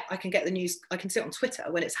story. Yeah, I can get the news, I can see it on Twitter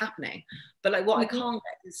when it's happening. But like what I can't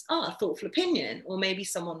get is, a thoughtful opinion, or maybe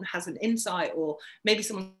someone has an insight, or maybe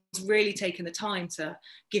someone's really taken the time to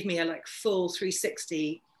give me a like full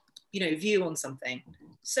 360, you know, view on something.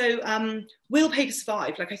 So will papers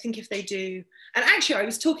survive? Like I think if they do, and actually I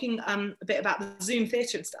was talking a bit about the Zoom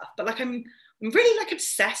theatre and stuff, but like I'm really like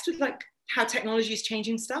obsessed with like how technology is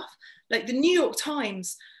changing stuff. Like the New York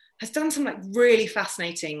Times has done some like really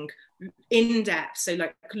fascinating in-depth, so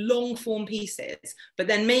like long form pieces, but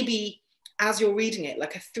then maybe as you're reading it,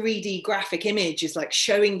 like a 3D graphic image is like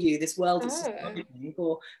showing you this world that's surviving.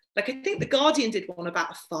 Or like I think the Guardian did one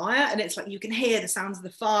about a fire, and it's like you can hear the sounds of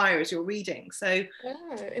the fire as you're reading. So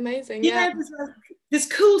amazing. Yeah, there's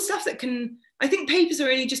cool stuff that can, I think papers are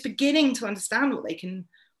only just beginning to understand what they can,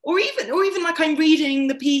 or even like I'm reading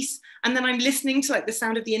the piece and then I'm listening to like the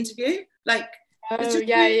sound of the interview, like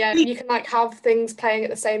yeah, you can like have things playing at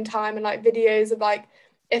the same time, and like videos of like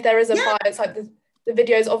if there is a fire, it's like the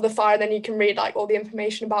videos of the fire, and then you can read like all the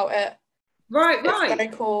information about it. It's very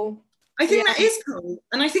cool. I think that is cool,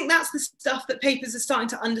 and I think that's the stuff that papers are starting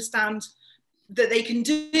to understand that they can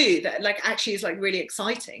do, that like actually is like really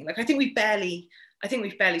exciting. Like I think we've barely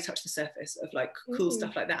touched the surface of like cool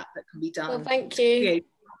stuff like that can be done. Well, thank you.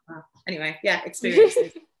 Anyway, yeah,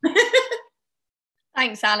 experiences.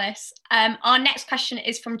 Thanks, Alice. Our next question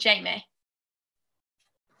is from Jamie.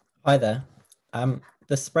 Hi there.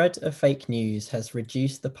 The spread of fake news has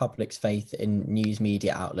reduced the public's faith in news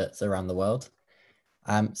media outlets around the world.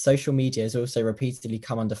 Social media has also repeatedly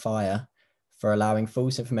come under fire for allowing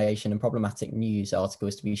false information and problematic news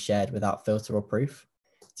articles to be shared without filter or proof.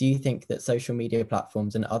 Do you think that social media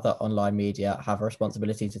platforms and other online media have a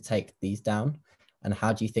responsibility to take these down? And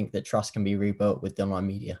how do you think that trust can be rebuilt with the online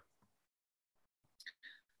media?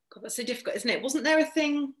 God, that's so difficult, isn't it? Wasn't there a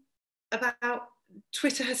thing about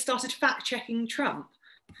Twitter has started fact checking Trump?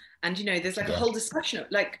 And, you know, there's like a whole discussion of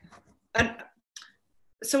like, and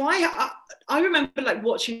so I remember like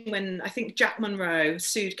watching when I think Jack Monroe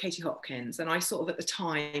sued Katie Hopkins, and I sort of at the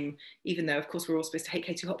time, even though of course we're all supposed to hate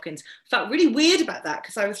Katie Hopkins, felt really weird about that,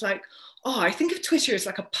 because I was like, oh, I think of Twitter as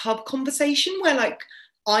like a pub conversation where like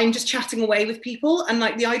I'm just chatting away with people, and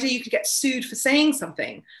like the idea you could get sued for saying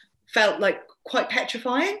something felt like quite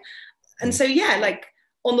petrifying. And so yeah, like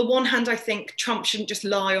on the one hand I think Trump shouldn't just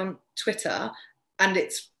lie on Twitter, and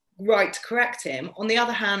it's right to correct him. On the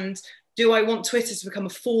other hand, do I want Twitter to become a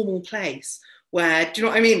formal place where, do you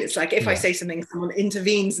know what I mean? It's like if I say something, someone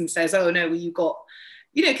intervenes and says, oh no, well you got,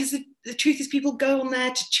 you know, because the truth is people go on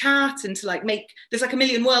there to chat and to like there's like a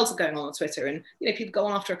million worlds going on Twitter, and, you know, people go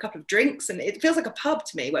on after a couple of drinks, and it feels like a pub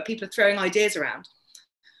to me where people are throwing ideas around.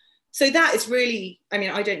 So that is really, I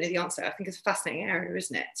mean, I don't know the answer. I think it's a fascinating area,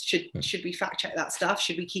 isn't it? Should we fact check that stuff?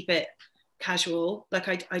 Should we keep it casual? Like,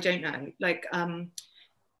 I don't know. Like,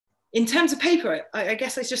 in terms of paper, I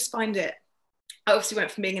guess I just find it, I obviously went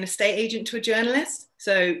from being an estate agent to a journalist.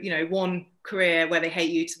 So, you know, one career where they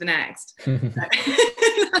hate you to the next,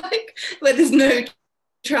 like, where there's no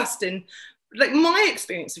trust in, like my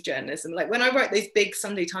experience of journalism, like when I write those big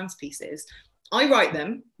Sunday Times pieces, I write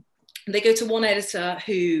them, they go to one editor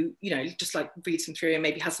who, you know, just like reads them through and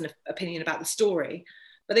maybe has an opinion about the story.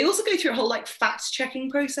 But they also go through a whole like fact checking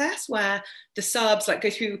process where the subs like go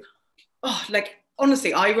through, oh, like,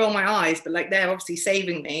 honestly, I roll my eyes, but like they're obviously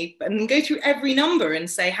saving me, and then go through every number and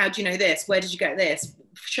say, how do you know this? Where did you get this?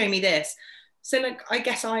 Show me this. So like, I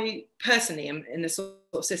guess I personally am in this sort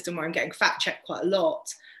of system where I'm getting fact checked quite a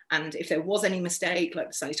lot. And if there was any mistake, like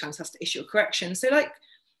the Sunday Times has to issue a correction. So like,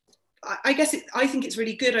 I guess I think it's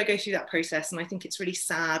really good I go through that process. And I think it's really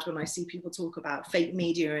sad when I see people talk about fake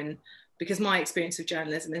media, and because my experience of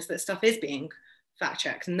journalism is that stuff is being fact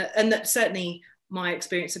checked, and that certainly my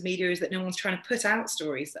experience of media is that no one's trying to put out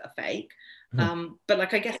stories that are fake. But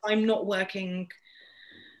like, I guess I'm not working,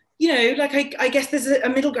 you know, like I guess there's a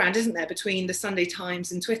middle ground, isn't there, between the Sunday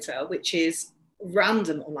Times and Twitter, which is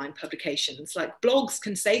random online publications. Like blogs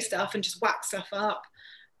can say stuff and just whack stuff up,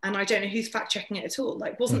 and I don't know who's fact checking it at all.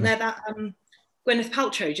 Like, wasn't there that Gwyneth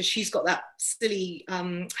Paltrow, just she's got that silly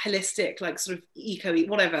holistic like sort of eco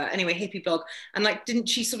whatever, anyway, hippie blog, and like didn't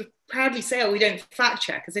she sort of proudly say, oh, we don't fact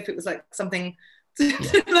check, as if it was like something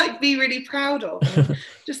to like be really proud of, and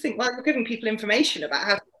just think, well, we're giving people information about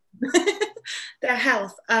how their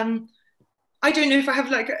health. I don't know if I have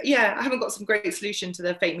like, I haven't got some great solution to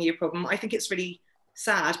the fake media problem. I think it's really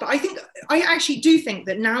sad, but I actually do think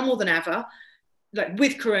that now more than ever, like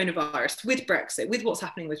with coronavirus, with Brexit, with what's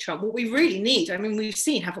happening with Trump, what we really need, I mean, we've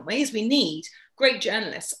seen, haven't we, is we need great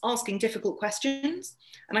journalists asking difficult questions.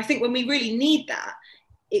 And I think when we really need that,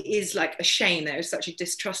 it is like a shame there is such a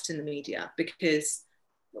distrust in the media, because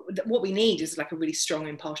what we need is like a really strong,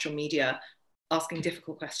 impartial media asking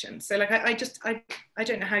difficult questions. So like, I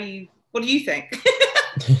don't know what do you think?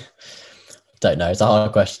 Don't know, it's a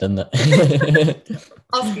hard question, isn't it?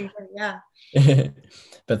 Asking, yeah.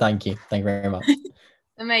 But thank you very much.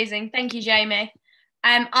 Amazing, thank you, Jamie.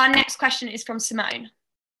 Our next question is from Simone.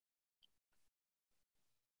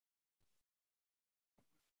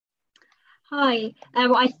 Hi,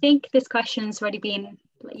 well, I think this question's already been,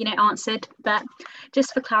 answered, but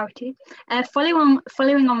just for clarity,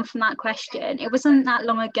 following on from that question, it wasn't that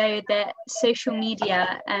long ago that social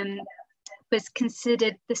media was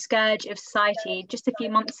considered the scourge of society, just a few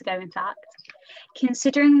months ago, in fact.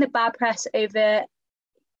 Considering the bad press over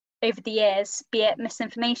the years, be it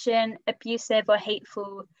misinformation, abusive or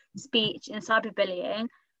hateful speech and cyberbullying,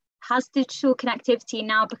 has digital connectivity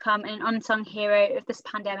now become an unsung hero of this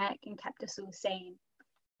pandemic and kept us all sane?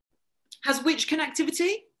 Has which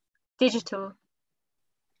connectivity? Digital.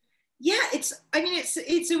 Yeah, it's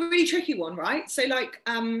a really tricky one, right? So like,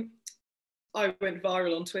 I went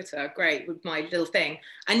viral on Twitter, great, with my little thing.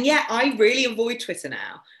 And yeah, I really avoid Twitter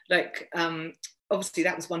now. Like, obviously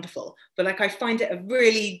that was wonderful, but like, I find it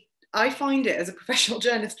as a professional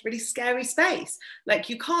journalist, a really scary space. Like,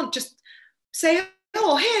 you can't just say,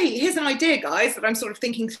 oh, hey, here's an idea, guys, that I'm sort of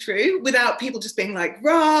thinking through, without people just being like,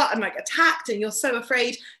 rah, and like attacked, and you're so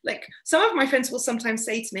afraid. Like, some of my friends will sometimes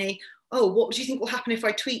say to me, oh, what do you think will happen if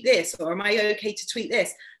I tweet this? Or am I okay to tweet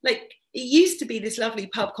this? Like, it used to be this lovely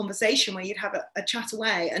pub conversation where you'd have a chat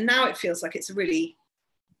away. And now it feels like it's a really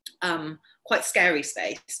quite scary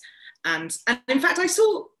space. And in fact, I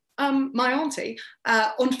saw my auntie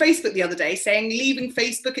on Facebook the other day saying, leaving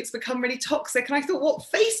Facebook, it's become really toxic. And I thought, what,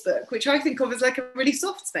 Facebook? Which I think of as like a really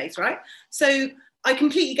soft space, right? So I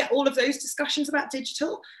completely get all of those discussions about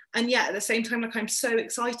digital, and yet at the same time, like I'm so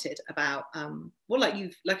excited about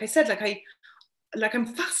like I said, I'm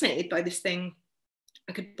fascinated by this thing.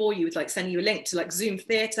 I could bore you with like sending you a link to like Zoom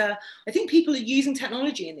Theatre. I think people are using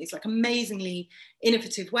technology in these like amazingly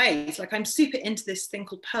innovative ways. Like I'm super into this thing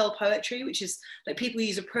called Perl Poetry, which is like people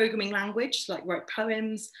use a programming language to like write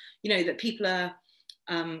poems, you know, that people are,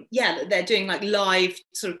 they're doing like live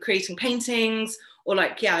sort of creating paintings, or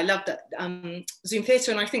like, I love that Zoom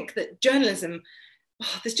Theatre. And I think that journalism,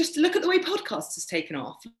 there's just, look at the way podcasts has taken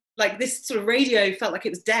off. Like this sort of radio felt like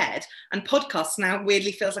it was dead, and podcasts now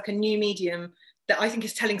weirdly feels like a new medium that I think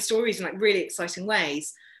is telling stories in like really exciting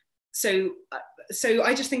ways. So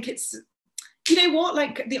I just think it's, you know what,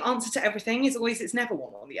 like the answer to everything is always, it's never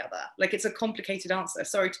one or the other. Like it's a complicated answer.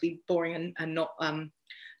 Sorry to be boring and not,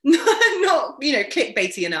 not, you know,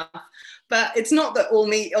 clickbaity enough, but it's not that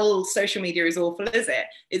all social media is awful, is it?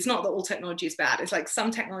 It's not that all technology is bad. It's like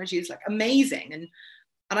some technology is like amazing,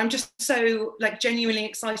 and I'm just so like genuinely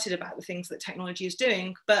excited about the things that technology is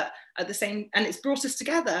doing. But at the same, and it's brought us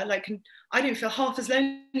together. Like I don't feel half as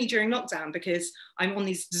lonely during lockdown because I'm on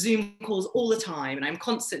these Zoom calls all the time, and I'm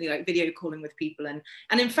constantly like video calling with people. And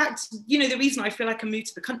in fact, you know, the reason I feel like I moved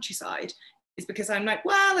to the countryside is because I'm like,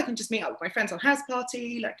 well, I can just meet up with my friends on house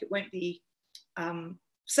party. Like it won't be.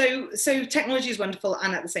 So technology is wonderful,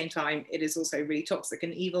 and at the same time, it is also really toxic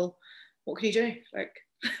and evil. What can you do? Like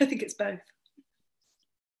I think it's both.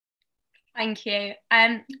 Thank you.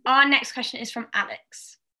 Our next question is from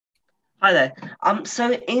Alex. Hi there.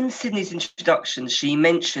 So in Sydney's introduction, she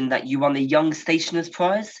mentioned that you won the Young Stationers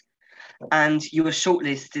Prize, and you were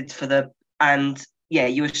shortlisted for the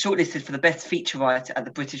best feature writer at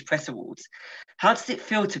the British Press Awards. How does it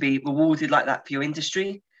feel to be rewarded like that for your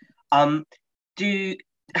industry?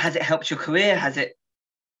 Has it helped your career? Has it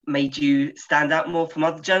made you stand out more from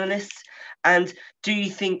other journalists? And do you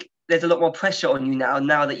think there's a lot more pressure on you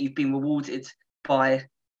now that you've been rewarded by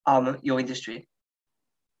your industry?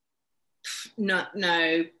 No,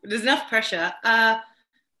 there's enough pressure. I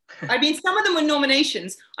mean, some of them were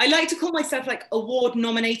nominations. I like to call myself like award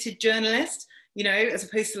nominated journalist, you know, as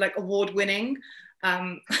opposed to like award winning.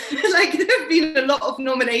 Like there have been a lot of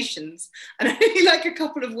nominations and only like a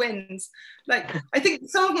couple of wins. Like I think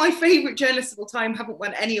some of my favorite journalists of all time haven't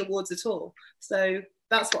won any awards at all. So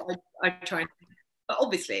that's what I try and do. But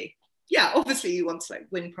obviously you want to like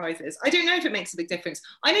win prizes. I don't know if it makes a big difference.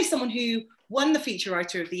 I know someone who won the feature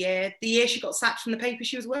writer of the year she got sacked from the paper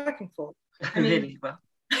she was working for. I mean, Really? Well,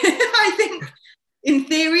 I think in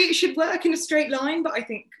theory it should work in a straight line, but I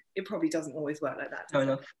think it probably doesn't always work like that. fair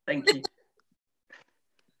enough. Thank you.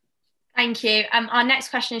 Thank you. Our next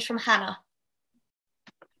question is from Hannah.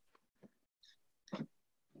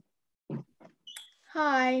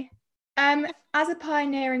 Hi. As a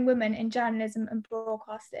pioneering woman in journalism and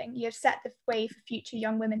broadcasting, you have set the way for future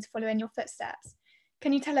young women to follow in your footsteps.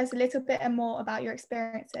 Can you tell us a little bit more about your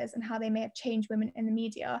experiences and how they may have changed women in the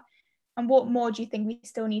media? And what more do you think we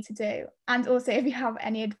still need to do? And also, if you have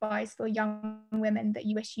any advice for young women that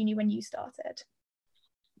you wish you knew when you started.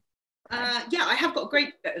 I have got a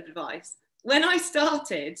great bit of advice. When I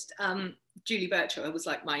started, Julie Burchill was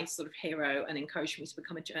like my sort of hero and encouraged me to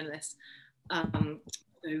become a journalist.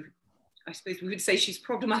 So I suppose we would say she's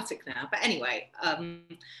problematic now. But anyway,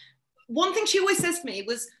 one thing she always says to me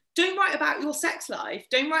was, don't write about your sex life.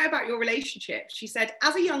 Don't write about your relationships. She said,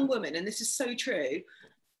 as a young woman, and this is so true,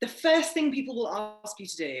 the first thing people will ask you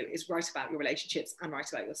to do is write about your relationships and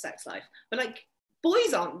write about your sex life. But like,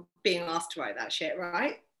 boys aren't being asked to write that shit,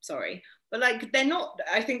 right? Sorry. But like, they're not,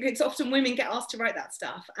 I think it's often women get asked to write that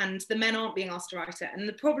stuff and the men aren't being asked to write it. And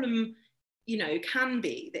the problem, you know, can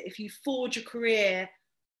be that if you forge a career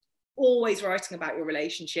always writing about your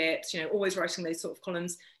relationships, you know, always writing those sort of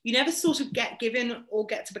columns, you never sort of get given or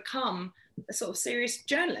get to become a sort of serious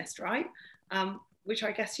journalist, right? Which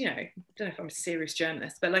I guess, you know, I don't know if I'm a serious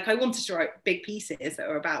journalist, but like I wanted to write big pieces that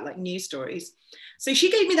are about like news stories. So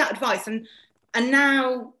she gave me that advice and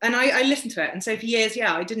now, and I listened to it. And so for years,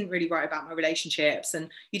 I didn't really write about my relationships, and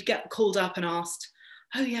you'd get called up and asked,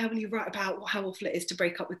 oh yeah, will you write about how awful it is to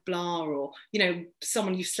break up with blah, or, you know,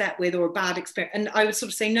 someone you've slept with or a bad experience. And I would sort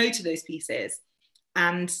of say no to those pieces.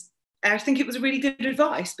 And I think it was really good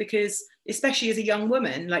advice because, especially as a young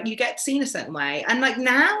woman, like you get seen a certain way. And like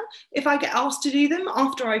now, if I get asked to do them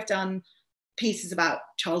after I've done pieces about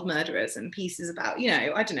child murderers and pieces about, you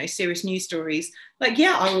know, I don't know, serious news stories, like,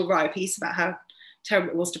 I will write a piece about how terrible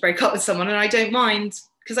it was to break up with someone. And I don't mind,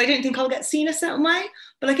 because I don't think I'll get seen a certain way.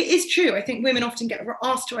 But like, it is true. I think women often get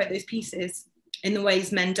asked to write those pieces in the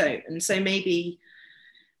ways men don't. And so maybe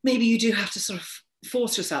you do have to sort of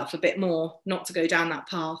force yourself a bit more not to go down that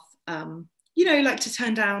path. you know, like to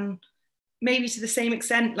turn down maybe to the same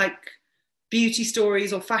extent, like beauty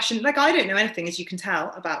stories or fashion. Like, I don't know anything, as you can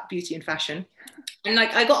tell, about beauty and fashion. And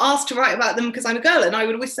like, I got asked to write about them because I'm a girl, and I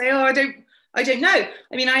would always say, oh, I don't know.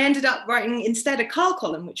 I mean, I ended up writing instead a car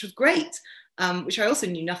column, which was great, which I also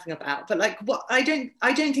knew nothing about. But like, what I don't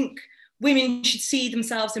think women should see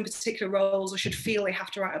themselves in particular roles or should feel they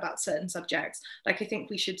have to write about certain subjects. Like, I think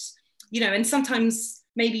we should, you know, and sometimes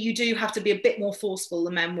maybe you do have to be a bit more forceful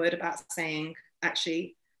than men would about saying,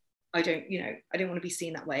 actually, I don't want to be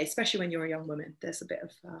seen that way, especially when you're a young woman. There's a bit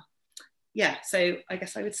of, yeah. So I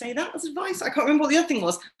guess I would say that as advice. I can't remember what the other thing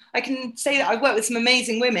was. I can say that I've worked with some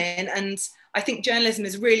amazing women, and I think journalism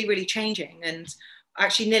is really, really changing. And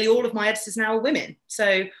actually nearly all of my editors now are women.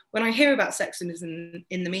 So when I hear about sexism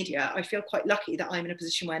in the media, I feel quite lucky that I'm in a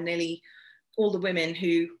position where nearly all the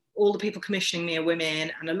people commissioning me are women,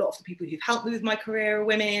 and a lot of the people who've helped me with my career are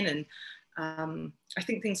women. And I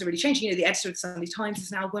think things are really changing. You know, the editor of the Sunday Times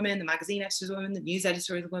is now a woman, the magazine editor is a woman, the news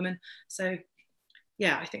editor is a woman. So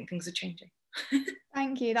yeah, I think things are changing.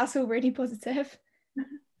 Thank you. That's all really positive.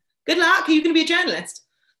 Good luck. Are you going to be a journalist?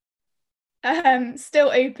 Still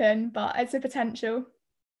open, but it's a potential.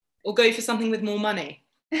 Or go for something with more money.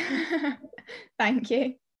 Thank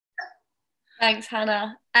you. Thanks,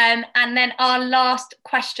 Hannah. And then our last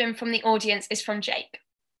question from the audience is from Jake.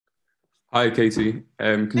 Hi, Katie.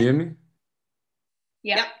 Can you hear me?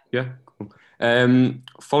 Yeah. Yeah, cool.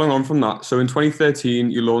 Following on from that, so in 2013,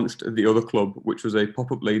 you launched The Other Club, which was a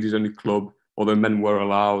pop-up ladies-only club, although men were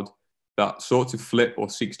allowed, that sought to flip or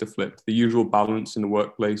seeks to flip the usual balance in the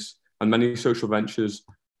workplace and many social ventures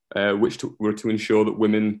which were to ensure that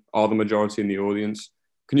women are the majority in the audience.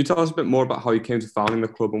 Can you tell us a bit more about how you came to founding the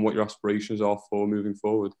club and what your aspirations are for moving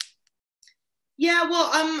forward? Yeah, well,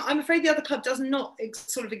 I'm afraid The Other Club does not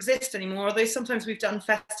sort of exist anymore, although sometimes we've done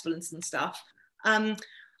festivals and stuff.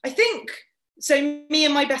 I think, so me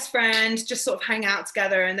and my best friend just sort of hang out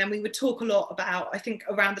together, and then we would talk a lot about, I think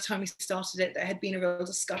around the time we started it, there had been a real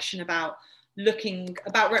discussion about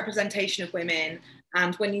representation of women.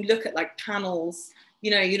 And when you look at like panels, you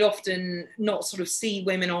know, you'd often not sort of see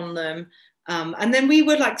women on them. And then we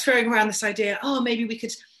were like throwing around this idea, oh, maybe we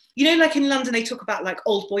could, you know, like in London, they talk about like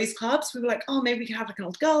old boys clubs. We were like, oh, maybe we could have like an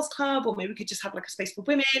old girls club, or maybe we could just have like a space for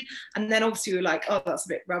women. And then obviously we were like, oh, that's a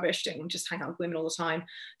bit rubbish. Don't just hang out with women all the time.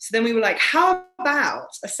 So then we were like, how about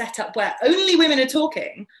a setup where only women are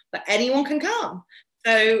talking, but anyone can come?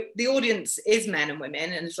 So the audience is men and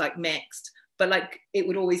women, and it's like mixed, but like it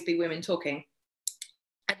would always be women talking.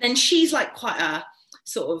 And then she's like quite a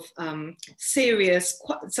sort of serious,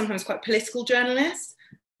 sometimes quite political journalist.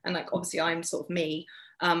 And like, obviously I'm sort of me.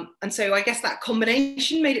 And so I guess that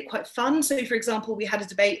combination made it quite fun. So for example, we had a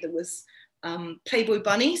debate that was Playboy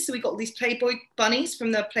bunnies. So we got all these Playboy bunnies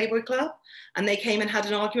from the Playboy Club, and they came and had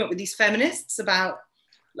an argument with these feminists about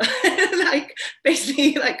like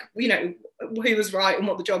basically like, you know, who was right and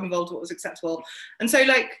what the job involved, what was acceptable. And so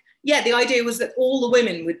like, yeah, the idea was that all the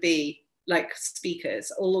women would be like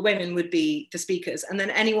speakers, all the women would be the speakers, and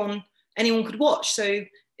then anyone could watch. So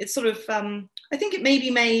it's sort of, I think it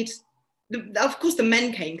maybe made, of course the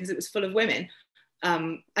men came because it was full of women.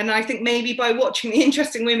 And I think maybe by watching the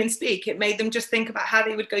interesting women speak, it made them just think about how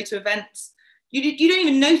they would go to events. You don't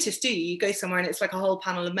even notice, do you? You go somewhere and it's like a whole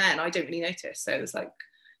panel of men. I don't really notice. So it was like,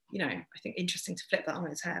 you know, I think interesting to flip that on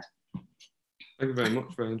its head. Thank you very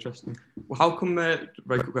much. Very interesting. Well, how come, very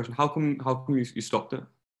quick question, how come you stopped it?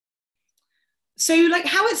 So like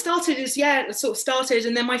how it started is, yeah, it sort of started,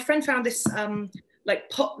 and then my friend found this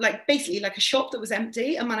basically like a shop that was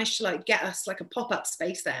empty, and managed to like get us like a pop-up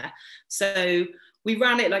space there. So we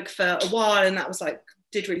ran it like for a while, and that was like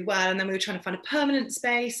did really well. And then we were trying to find a permanent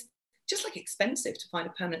space, just like expensive to find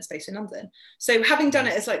a permanent space in London. So having done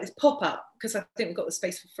it as like this pop-up, because I think we got the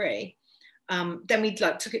space for free, then we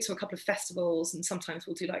like took it to a couple of festivals, and sometimes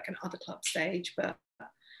we'll do like an other club stage. But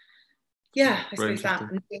yeah, I suppose that,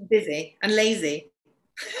 and being busy and lazy.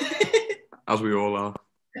 As we all are.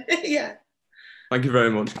 Yeah. Thank you very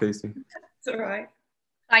much, Katie. It's all right.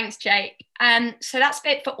 Thanks, Jake. So that's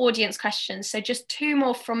it for audience questions. So just two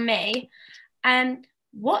more from me.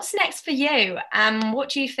 What's next for you? What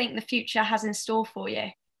do you think the future has in store for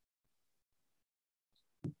you?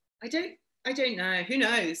 I don't know. Who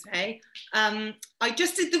knows, hey? I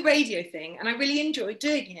just did the radio thing, and I really enjoyed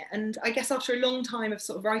doing it. And I guess after a long time of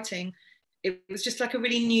sort of writing, it was just like a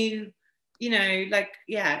really new, you know, like,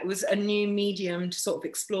 yeah, it was a new medium to sort of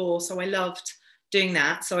explore. So I loved doing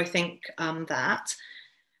that. So I think that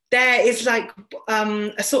there is like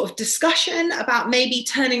a sort of discussion about maybe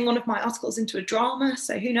turning one of my articles into a drama.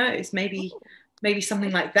 So who knows, maybe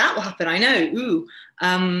something like that will happen. I know,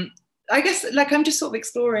 I guess like I'm just sort of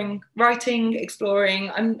exploring,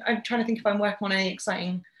 exploring. I'm trying to think if I'm working on any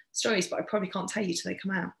exciting stories, but I probably can't tell you till they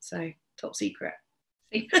come out. So top secret.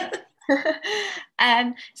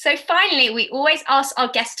 So finally, we always ask our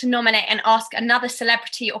guests to nominate and ask another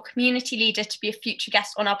celebrity or community leader to be a future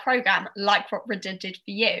guest on our programme, like what Rida did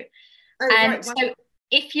for you. Right. So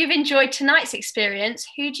if you've enjoyed tonight's experience,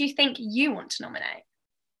 who do you think you want to nominate?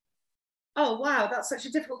 Oh, wow, that's such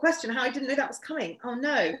a difficult question. How I didn't know that was coming. Oh,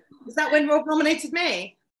 no. Was that when Rob nominated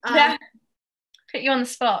me? Yeah. Put you on the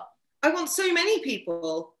spot. I want so many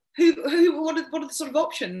people. What are the sort of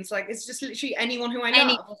options? Like, it's just literally anyone who I love.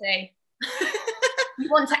 Anybody. We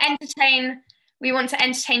want to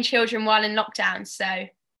entertain children while in lockdown, so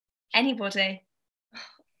anybody. I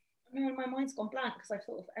know my mind's gone blank because I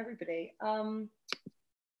thought of everybody. I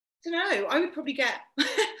don't know. I would probably get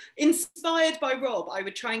inspired by Rob. I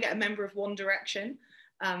would try and get a member of One Direction.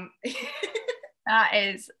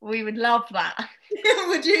 We would love that.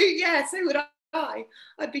 Would you? Yeah, so would I.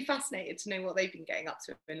 I'd be fascinated to know what they've been getting up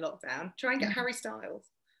to in lockdown. Try and get Harry Styles.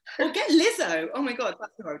 Or get Lizzo. Oh my God,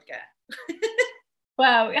 that's who I would get.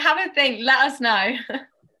 Well, have a think. Let us know. I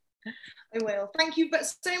will. Thank you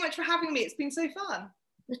so much for having me. It's been so fun.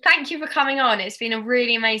 Thank you for coming on. It's been a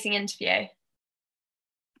really amazing interview.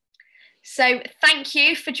 So thank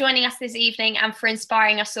you for joining us this evening and for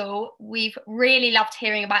inspiring us all. We've really loved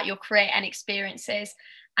hearing about your career and experiences,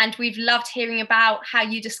 and we've loved hearing about how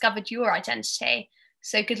you discovered your identity.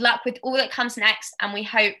 So good luck with all that comes next, and we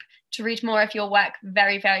hope to read more of your work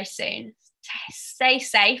very, very soon. Stay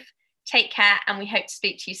safe, take care, and we hope to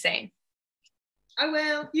speak to you soon. I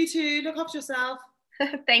will. You too. Look after yourself.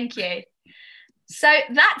 Thank you. So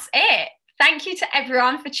that's it. Thank you to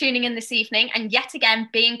everyone for tuning in this evening and yet again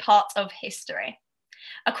being part of history.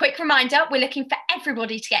 A quick reminder, we're looking for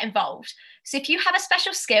everybody to get involved. So if you have a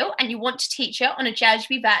special skill and you want to teach it on a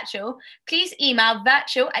JLGB virtual, please email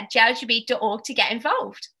virtual@jlgb.org to get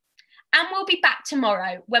involved. And we'll be back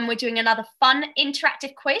tomorrow when we're doing another fun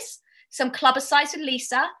interactive quiz, some club asides with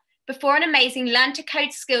Lisa, before an amazing Learn to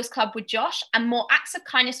Code Skills Club with Josh and more acts of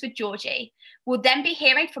kindness with Georgie. We'll then be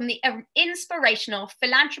hearing from the inspirational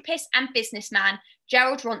philanthropist and businessman,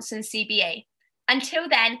 Gerald Ronson, CBE. Until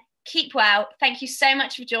then, keep well. Thank you so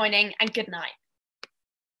much for joining and good night.